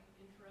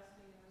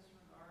 interesting in this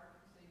regard?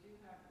 Because they do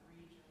have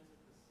regions of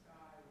the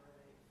sky where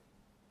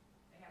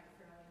they have a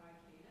fairly high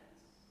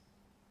cadence.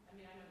 I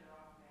mean, I know they're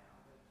off now,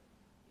 but,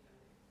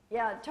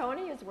 Yeah,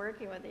 Tony is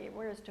working with you.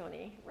 Where is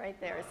Tony? Right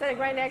there, sitting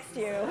right next to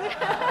you.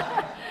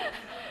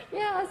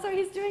 Yeah, so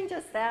he's doing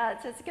just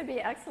that. So it's going to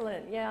be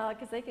excellent,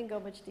 because they can go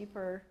much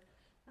deeper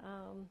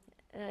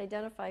and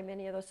identify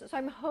many of those. So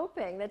I'm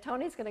hoping that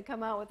Tony's going to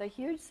come out with a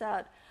huge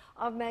set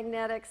of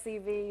magnetic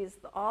CVs,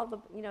 all the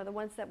the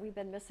ones that we've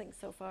been missing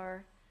so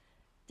far,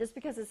 just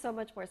because it's so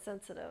much more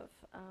sensitive.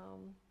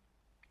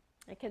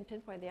 I can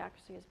pinpoint the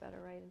accuracy is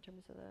better, right, in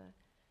terms of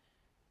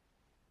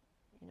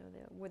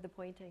with the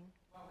pointing.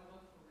 well, we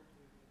look forward to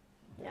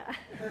it. Yeah.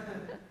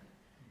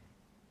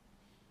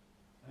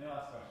 Any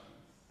last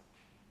questions?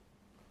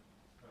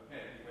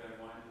 Okay.